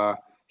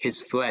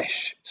his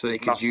flesh so they His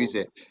could use muscle.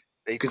 it.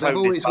 They Because I've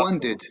cloned his always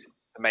wondered, muscles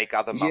to make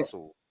other yeah,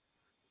 muscle.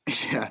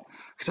 yeah.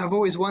 Because I've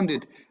always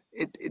wondered,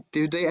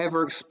 do they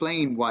ever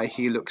explain why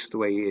he looks the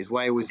way he is?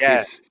 Why was Yeah,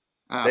 this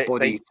they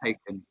body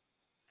taken?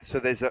 so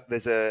there's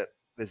a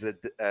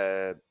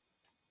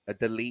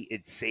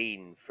deleted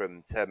scene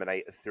from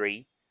Terminator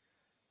 3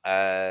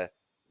 uh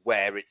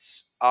where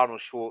it's Arnold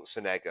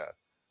Schwarzenegger,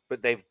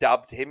 but they've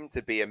dubbed him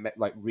to be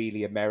like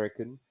really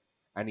American,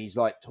 and he's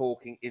like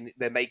talking in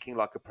they're making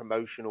like a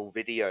promotional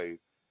video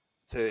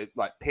to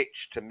like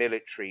pitch to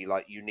military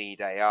like you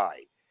need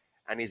AI,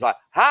 and he's like,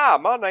 "Hi,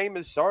 my name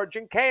is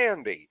Sergeant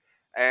Candy,"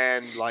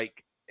 and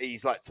like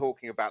he's like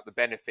talking about the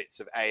benefits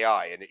of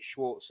AI, and it's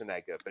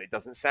Schwarzenegger, but it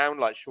doesn't sound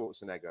like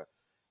Schwarzenegger.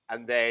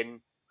 And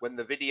then when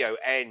the video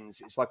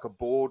ends, it's like a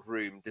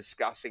boardroom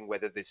discussing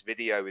whether this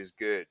video is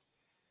good,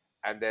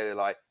 and they're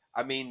like,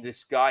 I mean,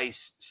 this guy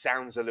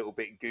sounds a little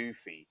bit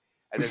goofy.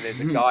 And then there's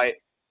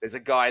a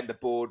guy in the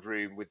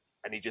boardroom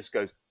and he just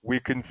goes, "We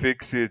can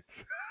fix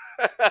it,"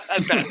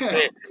 and that's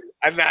it,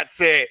 and that's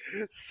it.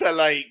 So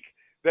like,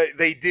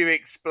 they do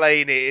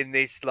explain it in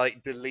this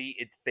like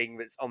deleted thing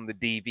that's on the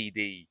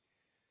DVD.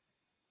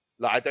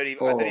 Like I don't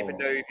even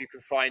know Oh, if you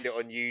can find it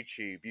on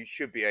YouTube. You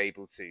should be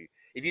able to.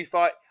 If you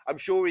find, I'm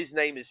sure his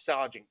name is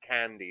Sergeant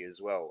Candy as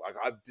well.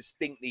 I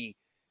distinctly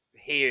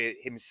hear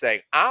him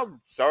saying,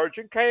 "I'm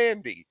Sergeant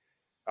Candy."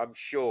 I'm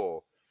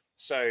sure.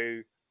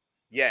 So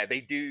yeah,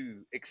 they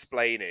do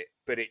explain it,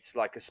 but it's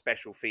like a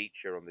special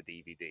feature on the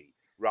DVD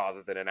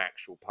rather than an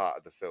actual part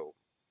of the film.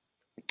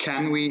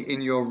 can we,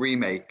 in your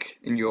remake,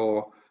 in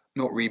your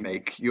not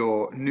remake,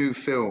 your new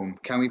film.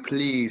 Can we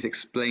please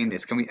explain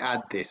this? Can we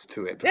add this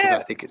to it? Because Yeah,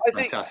 I think it's I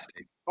think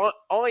fantastic.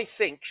 I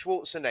think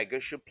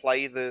Schwarzenegger should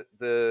play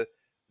the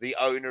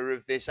owner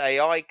of this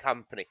AI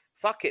company.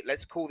 Fuck it,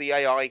 let's call the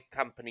AI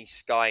company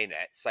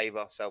Skynet. Save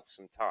ourselves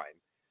some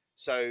time.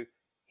 So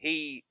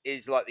he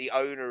is like the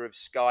owner of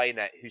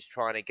Skynet, who's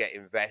trying to get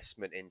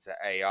investment into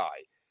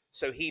AI.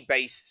 So he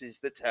bases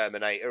the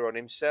Terminator on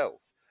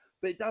himself.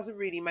 But it doesn't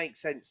really make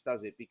sense,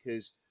 does it?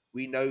 Because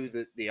we know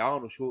that the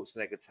Arnold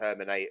Schwarzenegger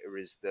Terminator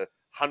is the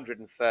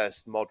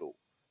 101st model.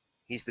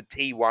 He's the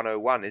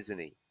T101, isn't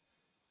he?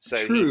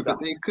 So True, but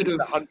they could he's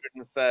the have.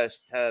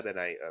 101st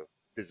Terminator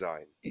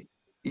design.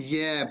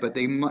 Yeah, but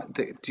they might.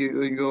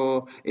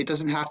 Your it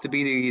doesn't have to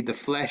be the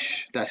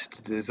flesh that's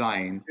the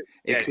design.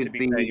 It Yeah, to could be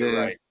be fair, you're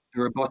the right.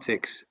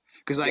 robotics.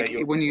 Because Yeah, like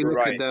when you you're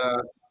look at right.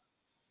 the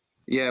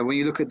yeah, when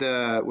you look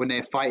at when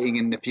they're fighting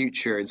in the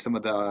future in some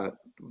of the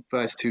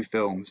first two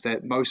films,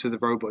 that most of the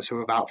robots are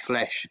without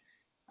flesh,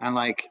 and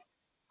like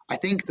I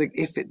think that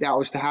if that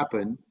was to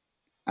happen,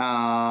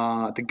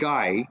 the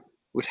guy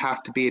would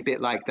have to be a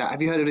bit like that.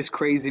 Have you heard of this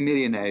crazy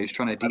millionaire who's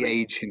trying to I mean,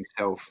 de-age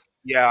himself?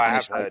 yeah, I And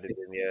have it's like, heard of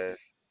him. Yeah.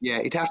 yeah,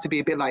 it'd have to be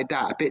a bit like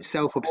that, a bit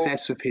Well,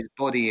 self-obsessed with his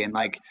body and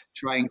like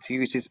trying to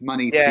use his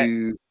money yeah,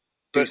 to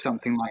do but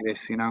something like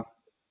this, you know?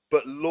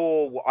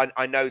 law,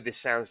 I know this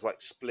sounds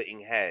like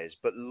splitting hairs,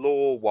 but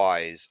law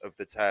wise of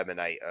the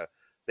Terminator,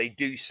 they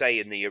do say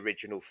in the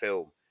original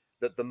film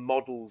that the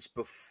models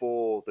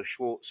before the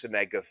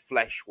Schwarzenegger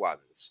flesh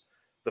ones,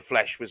 the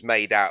flesh was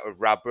made out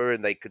of rubber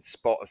and they could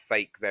spot a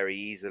fake very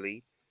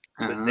easily.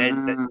 But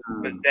then that,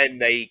 Ah, but then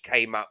they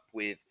came up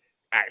with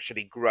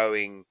actually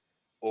growing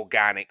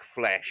organic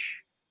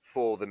flesh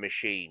for the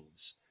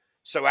machines.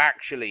 So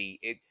actually,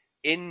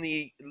 in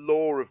the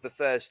lore of the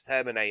first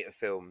Terminator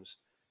films,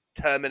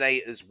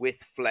 Terminators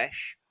with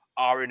flesh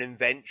are an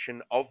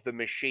invention of the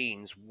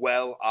machines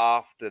well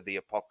after the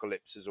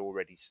apocalypse has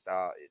already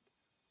started.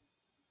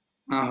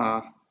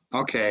 uh-huh.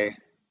 Okay.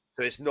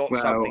 So it's not Well,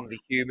 something the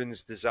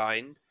humans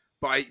designed,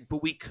 but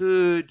we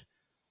could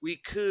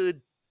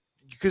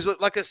because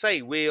like I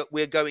say,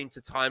 we're going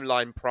to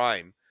timeline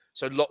prime.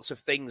 So lots of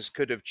things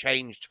could have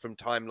changed from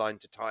timeline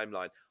to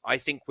timeline. I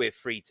think we're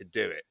free to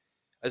do it.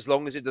 As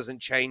long as it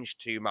doesn't change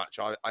too much,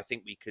 I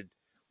think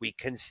we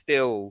can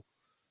still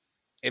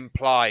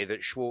imply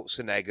that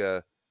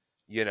Schwarzenegger,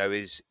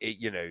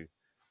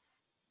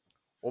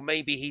 or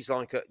maybe he's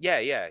like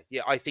yeah.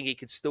 I think he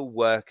could still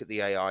work at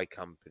the AI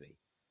company.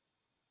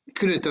 he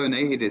could have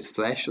donated his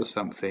flesh or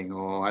something,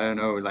 or I don't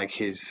know, like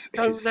his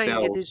Donated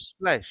cells. his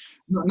flesh.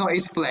 Not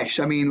his flesh.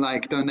 I mean,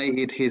 like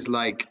donated his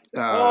like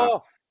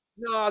Oh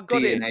no, I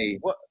got it. DNA.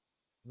 What?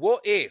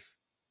 What if?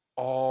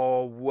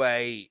 Oh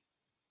wait,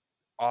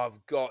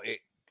 I've got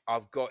it.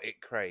 I've got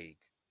it, Craig.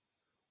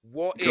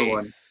 What Go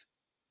on. if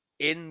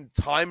in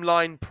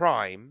Timeline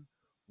Prime,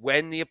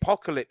 when the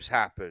apocalypse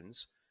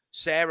happens,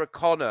 Sarah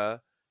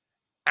Connor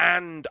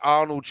and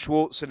Arnold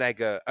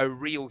Schwarzenegger, a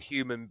real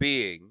human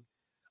being,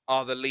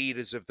 are the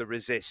leaders of the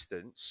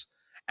resistance,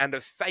 and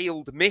a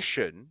failed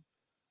mission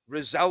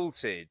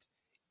resulted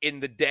in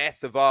the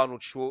death of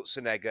Arnold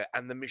Schwarzenegger,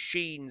 and the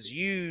machines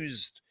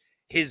used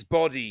his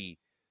body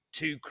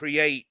to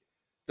create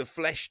the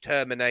flesh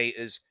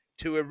Terminators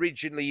to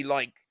originally,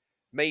 like,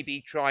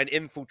 maybe try and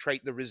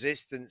infiltrate the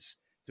resistance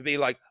to be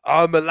like,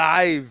 I'm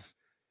alive.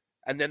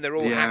 And then they're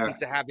all Yeah. happy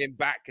to have him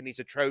back, and he's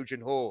a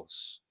Trojan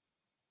horse.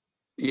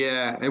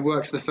 Yeah, it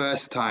works the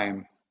first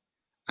time.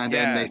 And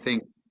then they Yeah.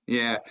 think,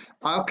 yeah,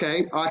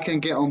 okay, I can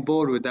get on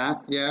board with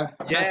that. Yeah.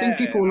 And I think Yeah,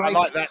 people I liked,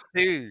 like that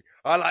too.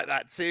 I like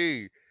that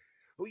too.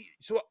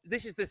 So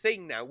this is the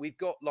thing now. We've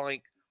got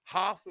like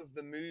half of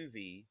the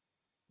movie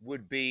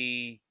would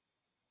be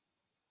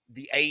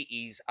the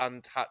 80s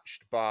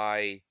untouched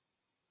by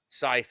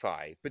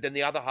sci-fi, but then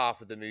the other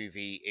half of the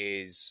movie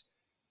is,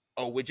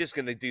 oh, we're just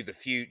going to do the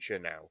future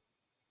now.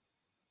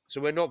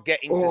 So we're not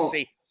getting to or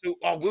see. So,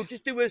 oh, we'll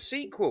just do a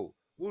sequel.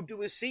 We'll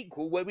do a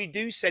sequel where we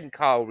do send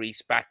Carl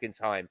Reese back in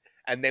time,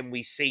 and then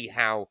we see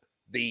how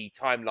the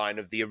timeline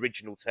of the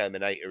original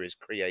Terminator is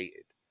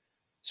created.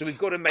 So we've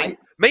got to make. I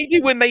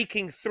Maybe we're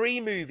making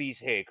three movies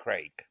here,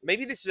 Craig.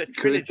 Maybe this is a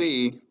could trilogy.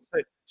 be,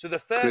 So the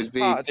could first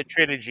part be. of the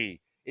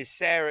trilogy is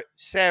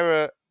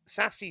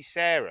Sassy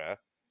Sarah,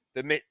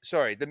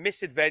 the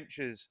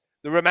misadventures,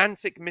 the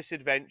romantic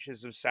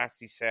misadventures of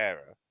Sassy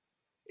Sarah,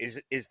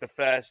 is the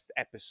first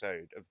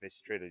episode of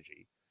this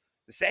trilogy.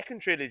 The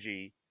second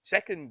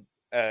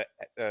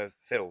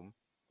film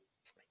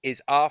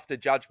is after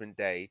Judgment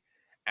Day,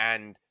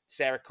 and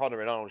Sarah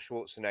Connor and Arnold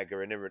Schwarzenegger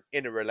are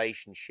in a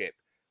relationship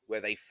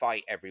where they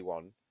fight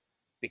everyone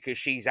because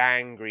she's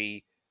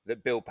angry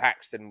that Bill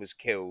Paxton was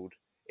killed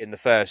in the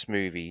first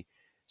movie.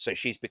 So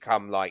she's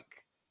become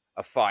like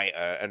a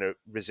fighter and a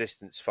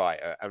resistance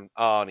fighter, and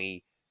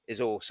Arnie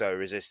is also a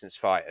resistance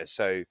fighter.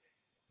 So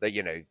that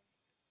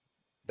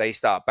they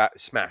start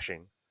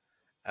smashing.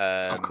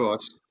 Of Um,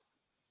 course.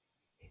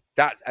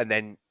 that's and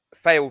then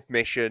failed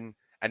mission,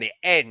 and it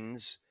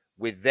ends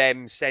with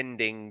them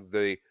sending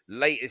the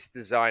latest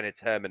designer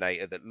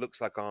Terminator that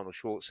looks like Arnold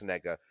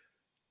Schwarzenegger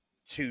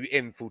to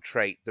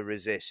infiltrate the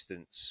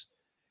resistance,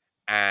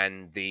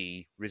 and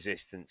the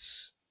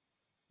resistance,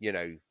 you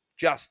know,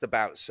 just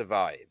about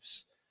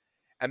survives.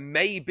 And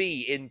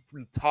maybe in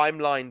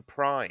timeline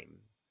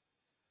prime,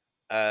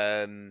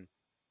 um,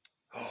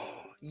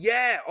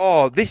 yeah.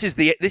 Oh, this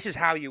is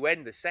how you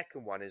end the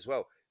second one as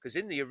well. Because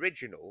in the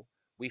original,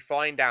 we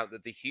find out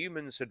that the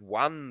humans had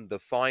won the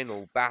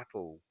final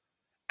battle,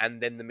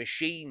 and then the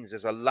machines,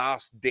 as a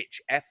last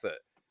ditch effort,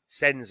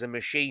 sends a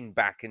machine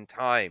back in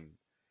time.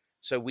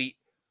 So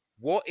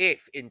what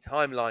if in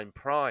timeline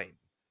prime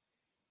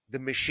the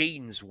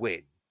machines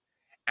win,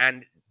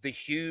 and the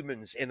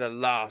humans, in a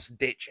last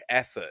ditch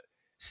effort,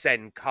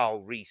 send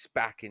Carl Reese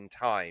back in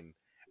time,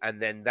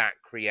 and then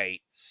that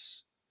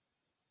creates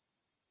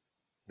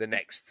the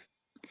next,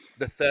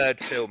 the third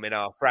film in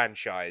our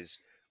franchise,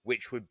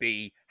 which would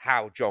be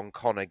how John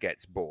Connor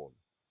gets born.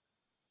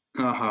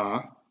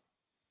 Uh-huh.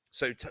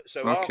 So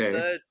our Okay.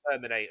 third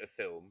Terminator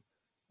film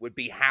would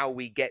be how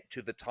we get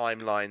to the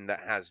timeline that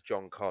has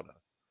John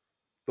Connor,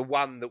 the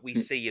one that we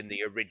see in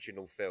the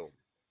original film.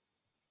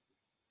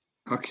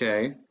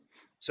 Okay.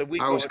 So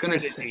we've I got was a gonna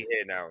say, trilogy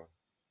here now.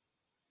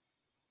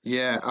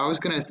 yeah, I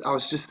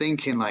was just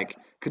thinking, like,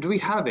 could we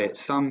have it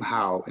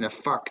somehow in a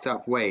fucked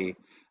up way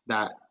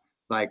that,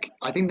 like,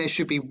 I think there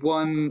should be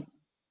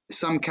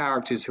some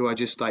characters who are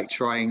just like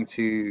trying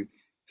to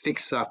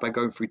fix stuff by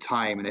going through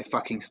time and they're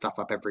fucking stuff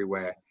up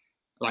everywhere.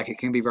 Like, it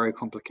can be very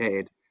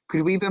complicated.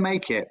 Could we even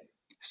make it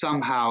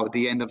somehow at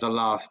the end of the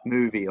last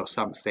movie or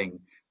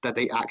something that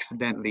they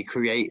accidentally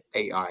create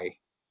AI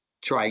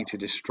trying to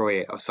destroy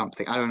it or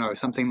something? I don't know,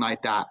 something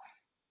like that,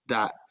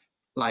 that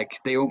like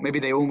maybe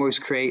they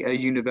almost create a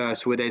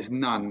universe where there's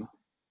none,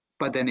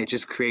 but then it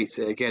just creates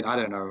it again. I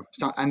don't know.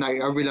 And like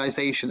a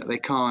realization that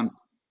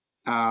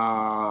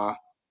uh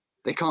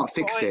they can't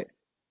But fix it.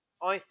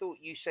 I thought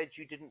you said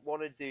you didn't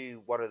want to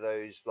do one of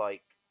those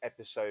like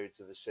episodes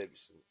of The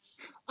Simpsons.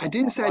 I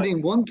didn't say I I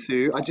didn't want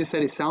to. I just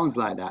said it sounds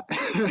like that.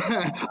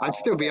 I'd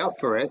still be up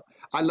for it.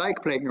 I like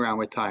playing around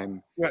with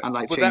time Well, and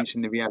like well that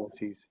changing the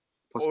realities,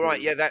 all right,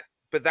 possibilities. yeah,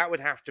 but that would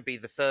have to be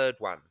the third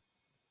one.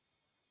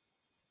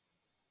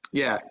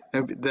 Yeah,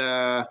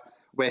 the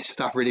where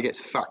stuff really gets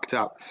fucked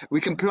up.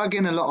 We can plug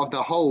in a lot of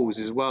the holes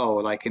as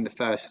well, like in the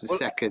first and Well,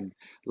 second,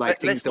 like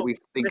things let's that not we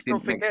think let's not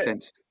didn't make forget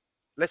sense.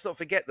 let's not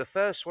forget the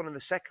first one and the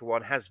second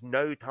one has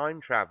no time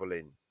travel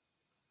in.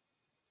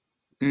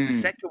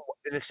 Mm.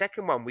 In the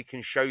second one, we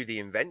can show the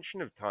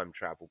invention of time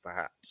travel,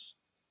 perhaps.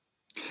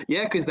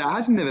 Yeah, because that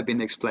has never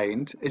been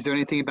explained. Is there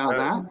anything about No.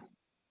 that?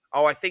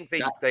 Oh, I think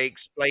That they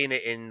explain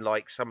it in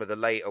like some of the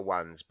later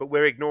ones, but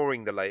we're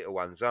ignoring the later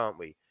ones, aren't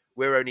we?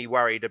 We're only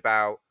worried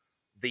about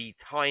the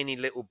tiny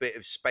little bit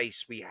of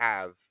space we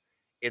have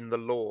in the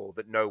law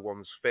that no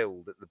one's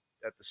filled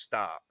at the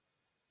start,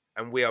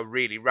 and we are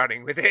really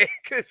running with it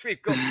because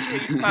we've got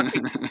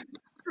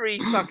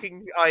three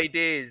fucking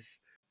ideas.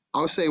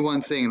 I'll say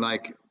one thing,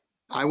 like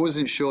I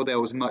wasn't sure there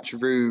was much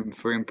room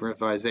for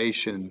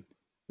improvisation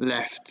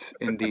left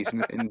in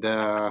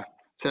the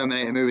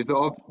Terminator movies,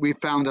 but we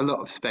found a lot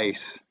of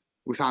space.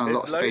 We found a lot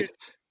There's of loads. space.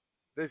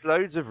 There's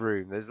loads of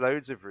room. There's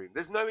loads of room.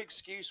 There's no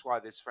excuse why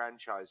this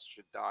franchise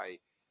should die.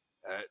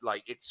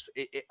 Like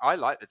I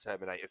like the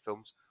Terminator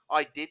films.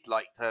 I did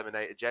like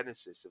Terminator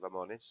Genesis, if I'm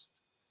honest.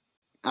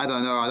 I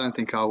don't know. I don't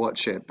think I'll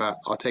watch it, but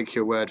I'll take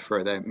your word for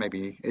it that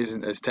maybe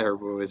isn't as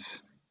terrible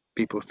as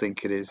people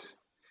think it is.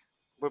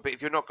 Well, but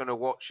if you're not going to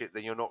watch it,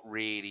 then you're not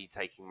really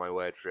taking my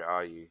word for it,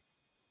 are you?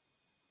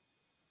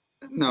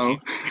 Because No, you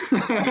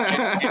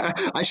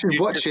just I should you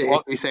watch just it if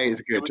watch we say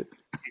it's you would, good.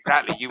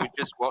 exactly. You would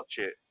just watch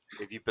it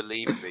if you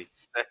believed me.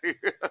 So,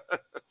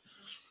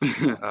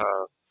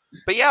 uh,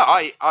 but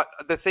yeah,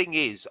 the thing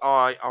is,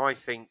 I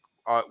think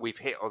we've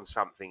hit on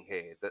something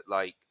here that,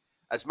 like,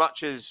 as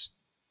much as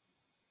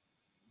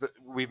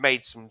we've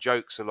made some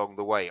jokes along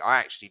the way, I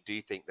actually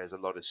do think there's a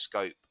lot of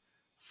scope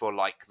for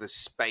like the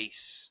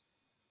space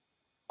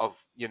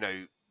of,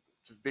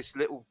 this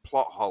little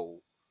plot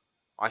hole.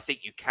 I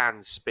think you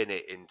can spin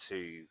it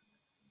into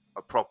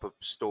a proper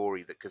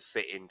story that could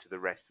fit into the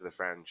rest of the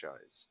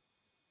franchise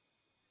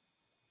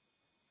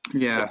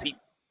Yeah. that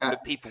people Uh,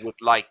 that people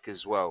would like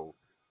as well.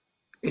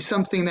 It's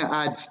something that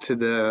adds to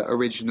the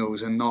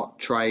originals and not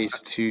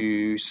tries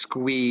to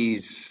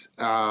squeeze.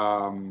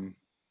 What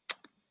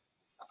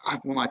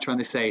am I trying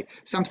to say?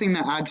 Something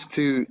that adds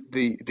to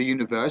the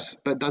universe,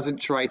 but doesn't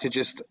try to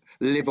just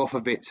live off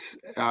of its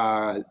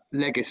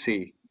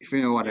legacy. If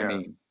you know what I Yeah,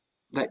 mean,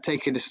 like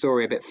taking the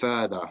story a bit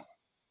further.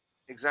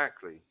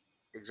 exactly,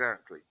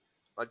 exactly.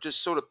 Like,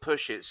 just sort of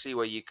push it, see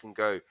where you can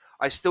go.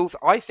 I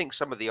think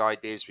some of the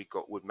ideas we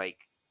got would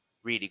make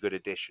really good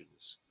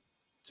additions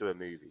to a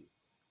movie.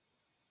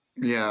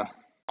 Yeah,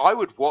 I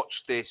would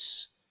watch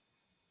this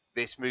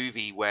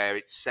movie where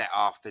it's set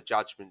after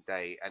Judgment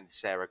Day and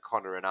Sarah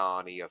Connor and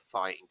Arnie are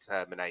fighting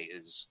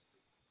Terminators,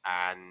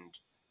 and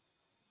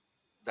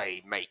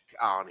they make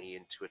Arnie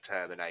into a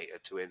Terminator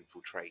to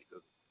infiltrate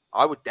them.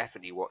 I would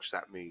definitely watch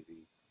that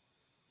movie.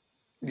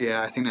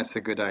 yeah, I think that's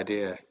a good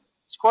idea.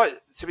 It's quite.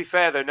 To be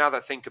fair, though, now that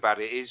I think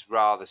about it, it is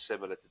rather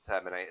similar to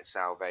Terminator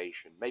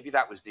Salvation. Maybe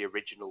that was the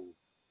original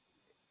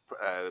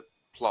uh,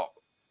 plot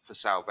for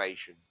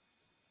Salvation,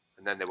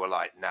 and then they were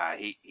like, "Nah,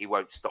 he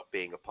won't stop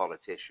being a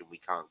politician. We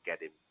can't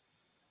get him.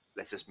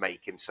 Let's just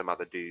make him some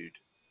other dude."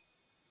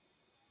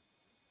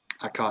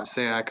 I can't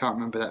say I can't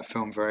remember that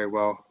film very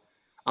well.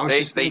 I was They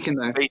just they thinking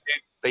though.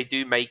 they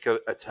do make a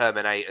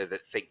Terminator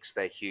that thinks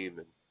they're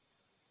human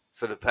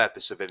for the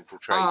purpose of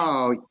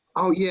infiltration.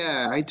 Oh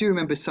yeah, I do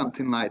remember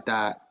something like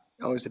that.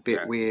 That was a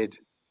bit Yeah. weird.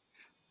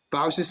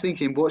 But I was just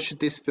thinking, what should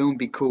this film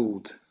be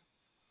called?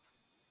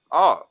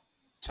 Oh,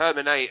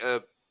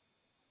 Terminator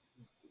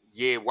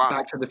Year One,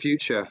 Back to the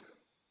Future.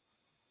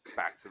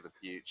 Back to the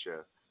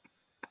Future.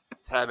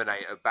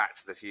 Terminator Back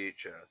to the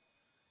Future.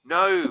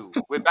 No,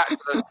 we're back to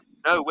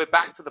the we're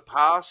back to the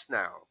past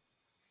now.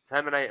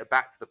 Terminator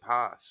Back to the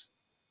Past.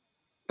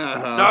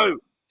 Uh-huh. No,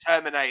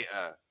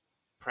 Terminator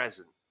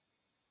Present.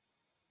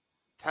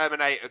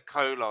 Terminator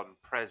colon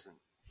present.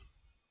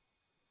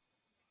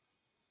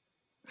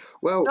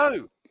 Well,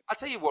 No, I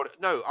tell you what.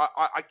 No,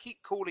 I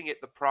keep calling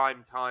it the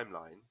Prime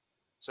timeline.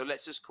 So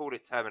let's just call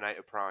it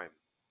Terminator Prime.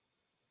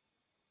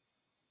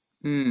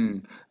 hmm.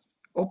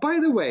 Oh, by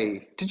the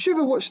way, did you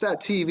ever watch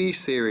that TV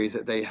series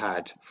that they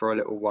had for a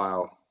little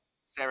while?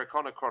 Sarah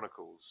Connor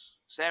Chronicles.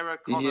 Sarah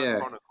Connor Yeah,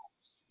 Chronicles.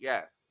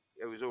 Yeah,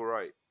 it was all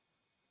right.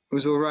 it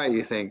was all right,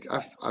 you think?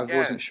 I Yeah,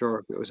 wasn't sure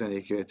if it was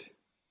any good.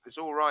 it was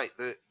all right.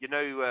 You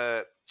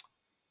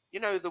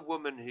know the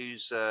woman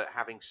who's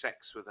having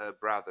sex with her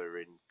brother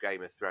in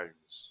Game of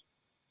Thrones.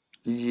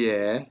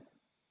 Yeah.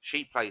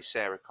 She plays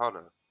Sarah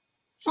Connor.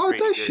 She's Oh, really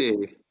does good.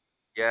 she?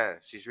 Yeah,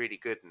 she's really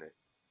good in it.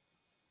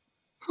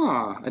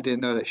 Huh, I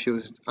didn't know that she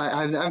was.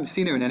 I haven't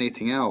seen her in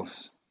anything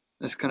else.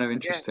 That's kind of Yeah,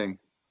 interesting.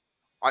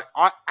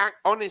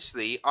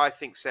 honestly, I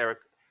think Sarah.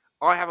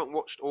 I haven't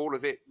watched all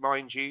of it,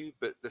 mind you,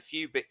 but the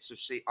few bits of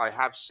I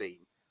have seen,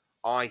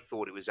 I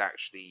thought it was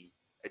actually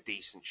a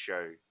decent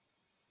show.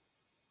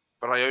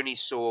 But I only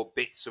saw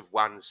bits of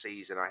one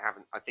season. I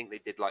haven't. I think they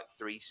did like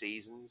 3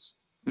 seasons,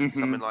 Mm-hmm.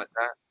 something like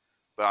that.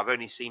 But I've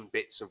only seen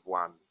bits of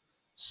one,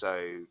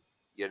 so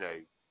you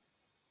know,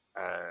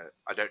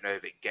 I don't know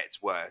if it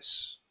gets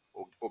worse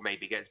or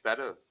maybe gets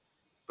better.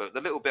 But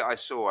the little bit I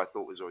saw, I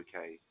thought was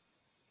okay.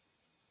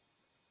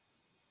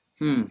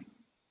 Hmm.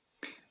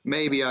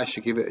 Maybe I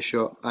should give it a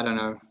shot. I don't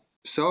know.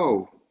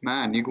 So,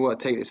 man, you got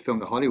to take this film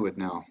to Hollywood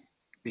now.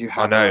 You I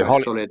have know. a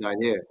solid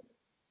idea.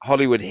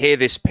 Hollywood, hear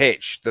this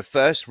pitch. The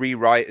first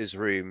rewriters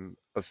room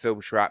of Film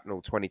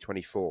Shrapnel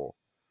 2024.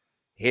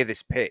 Hear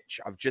this pitch.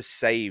 I've just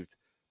saved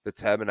the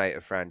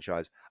Terminator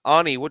franchise.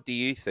 Arnie, what do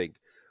you think?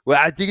 Well,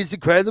 I think it's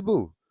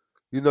incredible.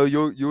 You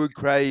and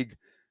Craig,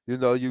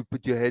 you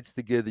put your heads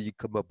together, you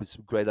come up with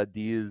some great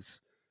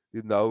ideas,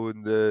 and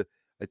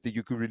I think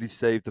you could really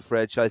save the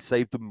franchise,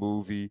 save the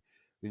movie,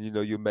 and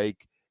you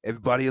make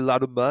everybody a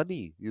lot of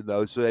money,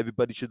 so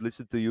everybody should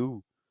listen to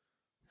you.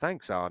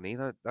 Thanks,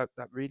 Arnie.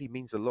 That really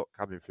means a lot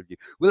coming from you.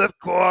 Well, of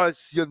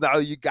course, you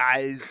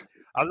guys.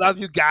 I love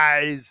you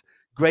guys.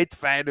 Great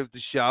fan of the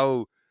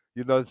show.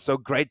 So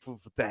grateful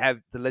to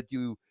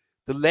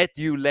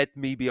let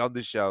me be on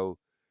the show.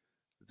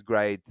 It's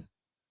great.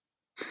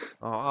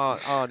 Oh,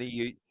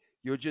 Arnie,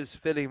 you're just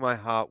filling my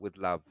heart with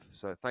love.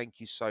 So thank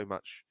you so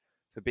much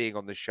for being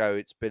on the show.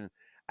 It's been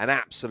an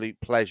absolute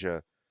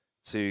pleasure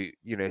to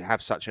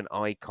have such an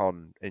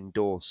icon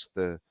endorse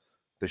the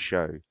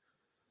show.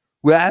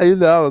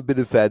 Well, I've been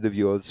a fan of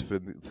yours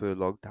for a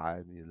long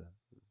time.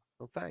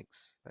 Well,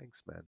 thanks,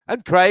 man.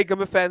 And Craig,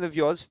 I'm a fan of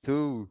yours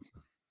too.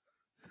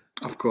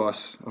 Of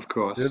course, of You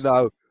course.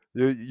 know,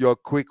 your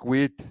quick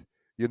wit.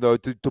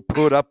 To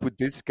put up with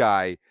this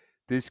guy.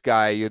 This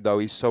guy,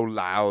 he's so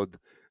loud.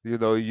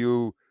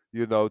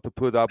 To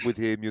put up with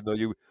him.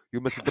 You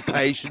must have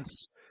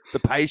the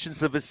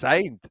patience of a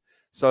saint.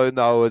 So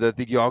no, and I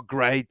think you're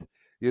great.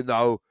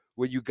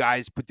 When you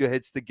guys put your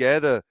heads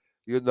together,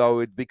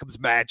 it becomes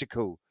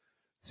magical.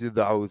 So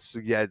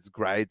yeah, it's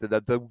great, and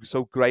I'm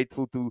so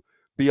grateful to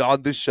be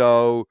on the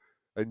show.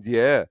 And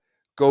yeah,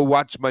 go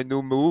watch my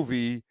new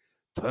movie,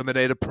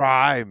 Terminator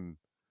Prime,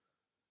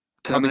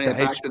 coming to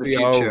Terminator Back to the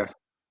HBO. Future.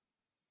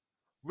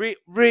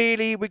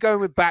 Really, we're going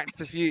with Back to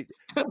the Future.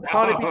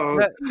 Can't it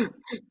be? No,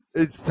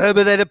 It's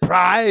Terminator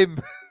Prime.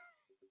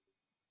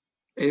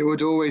 it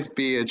would always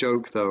be a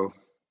joke, though.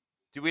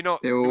 Do we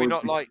not? It will Do we always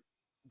not be. like?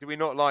 Do we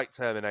not like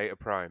Terminator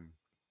Prime?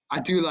 I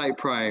do like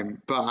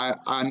Prime, but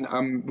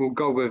we'll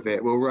go with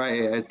it. We'll write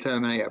it as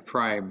Terminator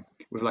Prime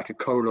with like a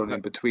colon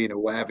in But between or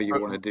whatever you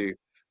but, want to do.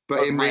 But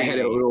but in my head,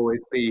 it really, will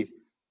always be.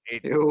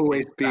 it It will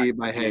it's always Back be in to the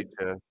my head.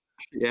 Future.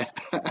 Yeah.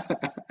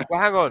 Well,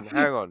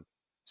 hang on.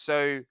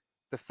 So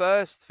the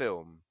first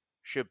film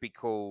should be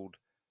called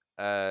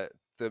 "The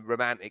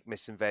Romantic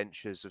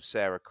Misadventures of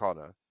Sarah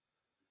Connor."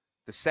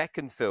 The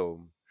second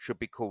film should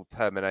be called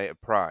Terminator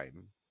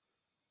Prime.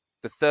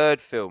 The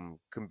third film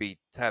can be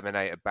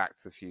Terminator Back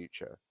to the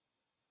Future.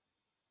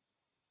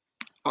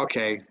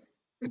 Okay,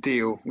 a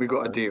deal. We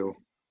got a Uh, deal.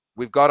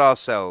 We've got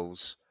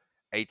ourselves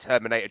a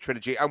Terminator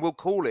trilogy, and we'll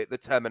call it the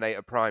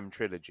Terminator Prime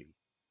trilogy.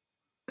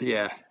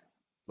 Yeah.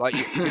 Like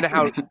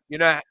you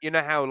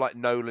know how like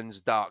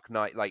Nolan's Dark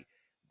Knight, like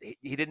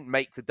he didn't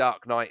make the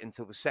Dark Knight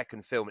until the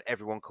second film, and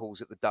everyone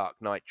calls it the Dark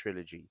Knight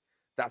trilogy.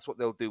 That's what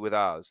they'll do with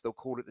ours. They'll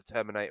call it the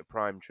Terminator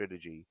Prime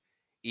trilogy,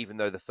 even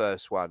though the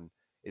first one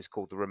is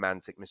called the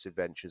Romantic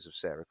Misadventures of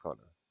Sarah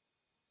Connor.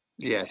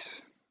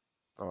 Yes,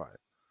 All right,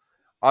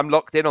 I'm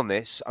locked in on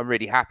this. I'm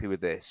really happy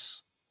with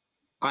this.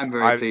 I'm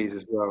very I, pleased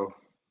as well.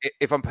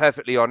 if I'm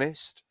perfectly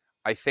honest,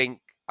 I think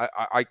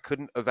I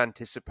couldn't have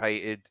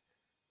anticipated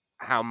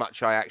how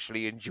much I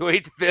actually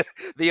enjoyed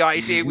the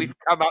idea we've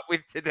come up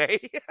with today.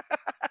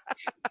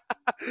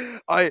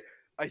 I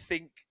I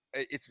think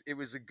it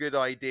was a good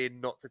idea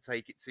not to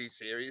take it too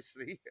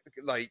seriously.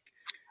 Like,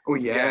 Oh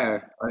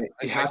yeah, yeah,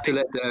 you I have to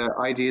think let the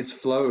ideas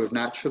flow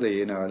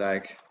naturally,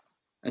 like,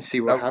 and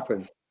see what that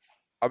happens.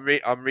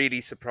 I'm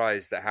really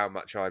surprised at how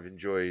much I've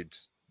enjoyed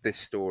this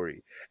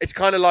story. It's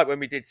kind of like when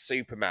we did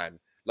Superman.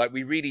 Like,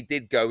 we really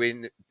did go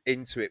into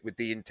it with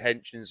the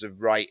intentions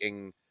of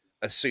writing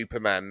a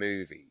Superman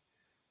movie,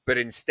 but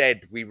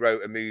instead we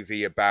wrote a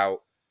movie about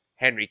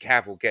Henry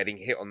Cavill getting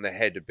hit on the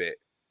head a bit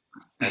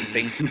and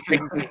thinking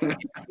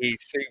he's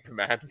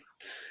Superman.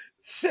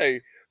 So,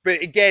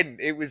 but again,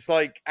 it was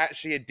like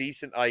actually a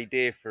decent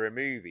idea for a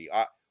movie.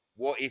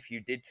 What if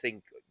you did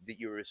think that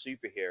you were a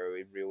superhero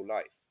in real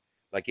life?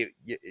 Like it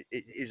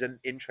is an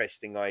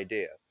interesting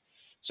idea.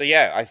 So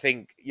yeah, I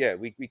think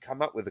we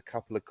come up with a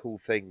couple of cool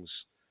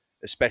things,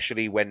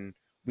 especially when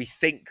we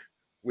think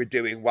we're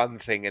doing one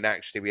thing and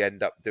actually we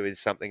end up doing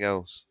something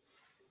else.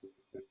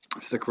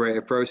 It's the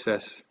creative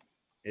process.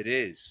 It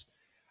is.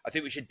 I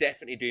think we should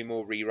definitely do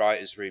more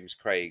rewriters' rooms,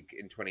 Craig,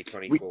 in We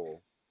 2024.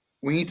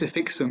 we need to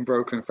fix some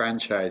broken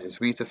franchises.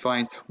 We need to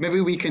find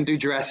maybe we can do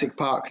Jurassic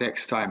Park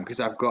next time because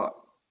I've got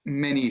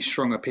many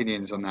strong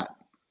opinions on that,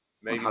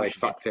 on Maybe how we they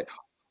should do. fucked it.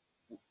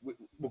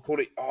 We'll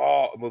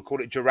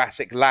call it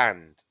Jurassic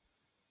Land.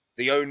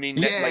 The only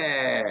like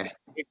Yeah,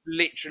 it's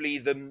literally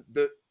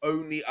the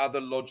only other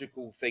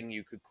logical thing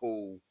you could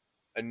call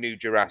a new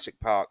Jurassic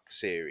Park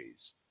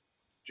series,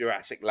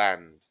 Jurassic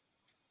Land.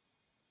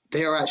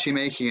 they are actually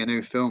making a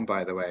new film,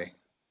 by the way,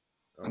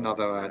 Oh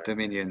another no.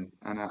 Dominion,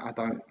 and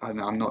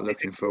I'm not Is it,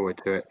 looking forward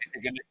to it.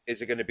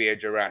 is it gonna be a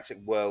Jurassic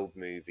World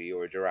movie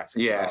or a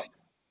Jurassic Yeah, Park?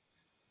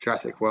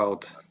 Jurassic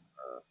World.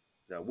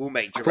 No, we'll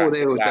make I thought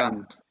they Jurassic were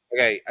Land. done.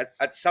 Okay,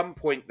 at some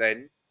point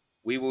then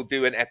we will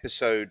do an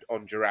episode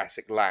on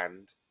Jurassic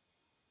Land.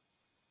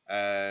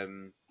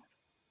 Um,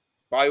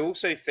 but I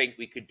also think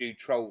we could do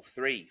Troll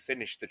 3,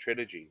 finish the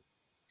trilogy.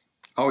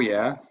 Oh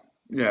yeah,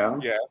 yeah.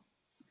 Yeah,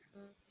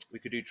 we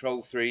could do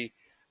Troll 3.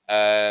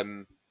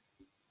 Um,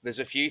 there's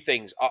a few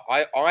things.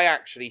 I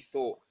actually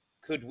thought,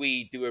 could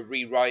we do a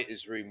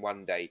rewriters room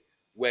one day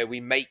where we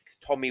make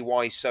Tommy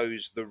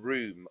Wiseau's The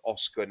Room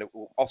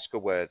Oscar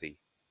worthy?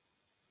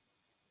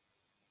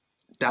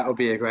 That would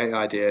be a great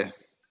idea.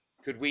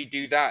 Could we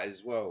do that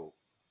as well?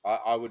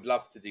 I would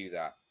love to do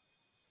that.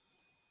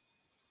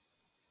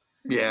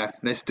 Yeah,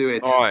 let's do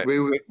it. All right,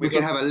 We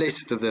can have a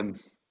list of them.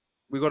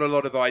 we got a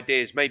lot of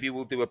ideas. Maybe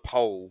we'll do a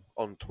poll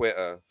on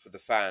Twitter for the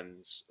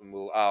fans, and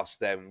we'll ask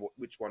them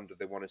which one do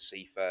they want to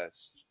see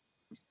first.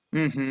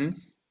 Hmm. We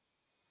can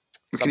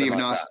Something even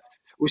like ask.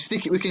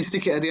 that. We can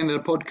stick it at the end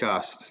of the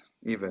podcast,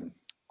 even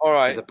All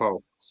as right. a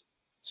poll.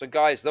 So,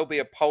 guys, there'll be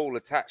a poll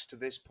attached to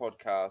this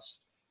podcast.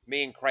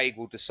 Me and Craig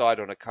will decide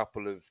on a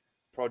couple of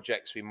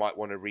projects we might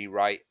want to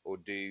rewrite or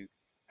do,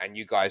 and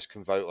you guys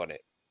can vote on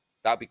it.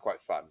 That'll be quite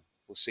fun.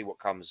 We'll see what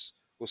comes.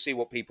 We'll see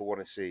what people want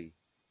to see.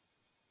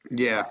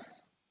 Yeah,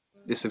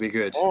 this will be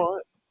good. All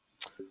right.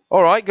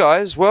 All right,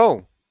 guys.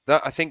 Well,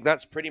 I think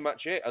that's pretty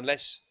much it.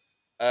 Unless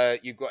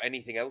you've got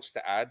anything else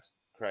to add,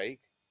 Craig.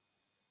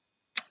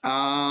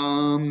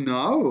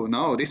 No,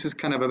 no. This is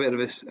kind of a bit of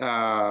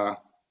a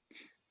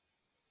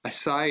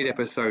side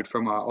episode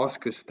from our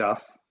Oscar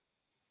stuff.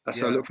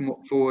 So I Yeah. look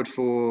forward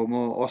for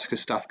more Oscar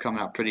stuff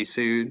coming up pretty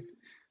soon.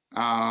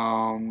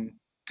 Um,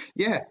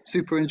 yeah,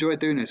 super enjoyed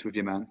doing this with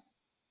you, man.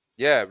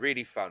 Yeah,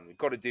 really fun. We've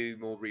got to do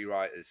more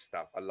rewriters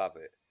stuff. I love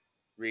it.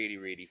 Really,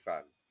 really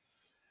fun.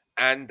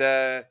 And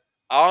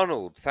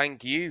Arnold,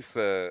 thank you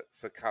for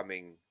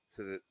coming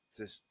to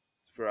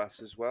for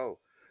us as well.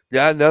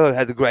 Yeah, no, I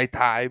had a great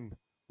time.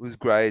 It was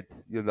great,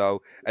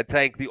 and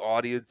thank the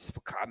audience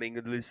for coming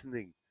and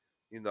listening.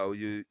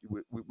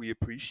 We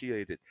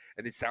appreciate it,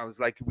 and it sounds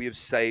like we have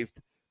saved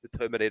the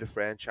Terminator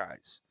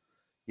franchise.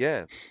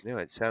 Yeah,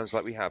 it sounds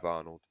like we have,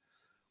 Arnold.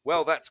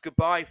 Well, that's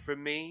goodbye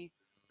from me.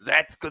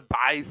 That's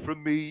goodbye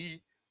from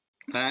me.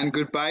 And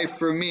goodbye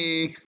from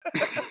me.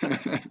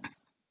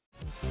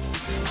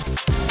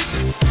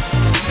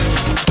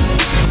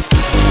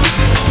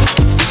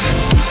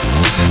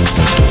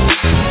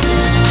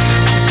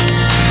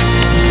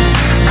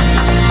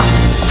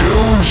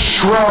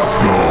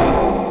 Shrapnel.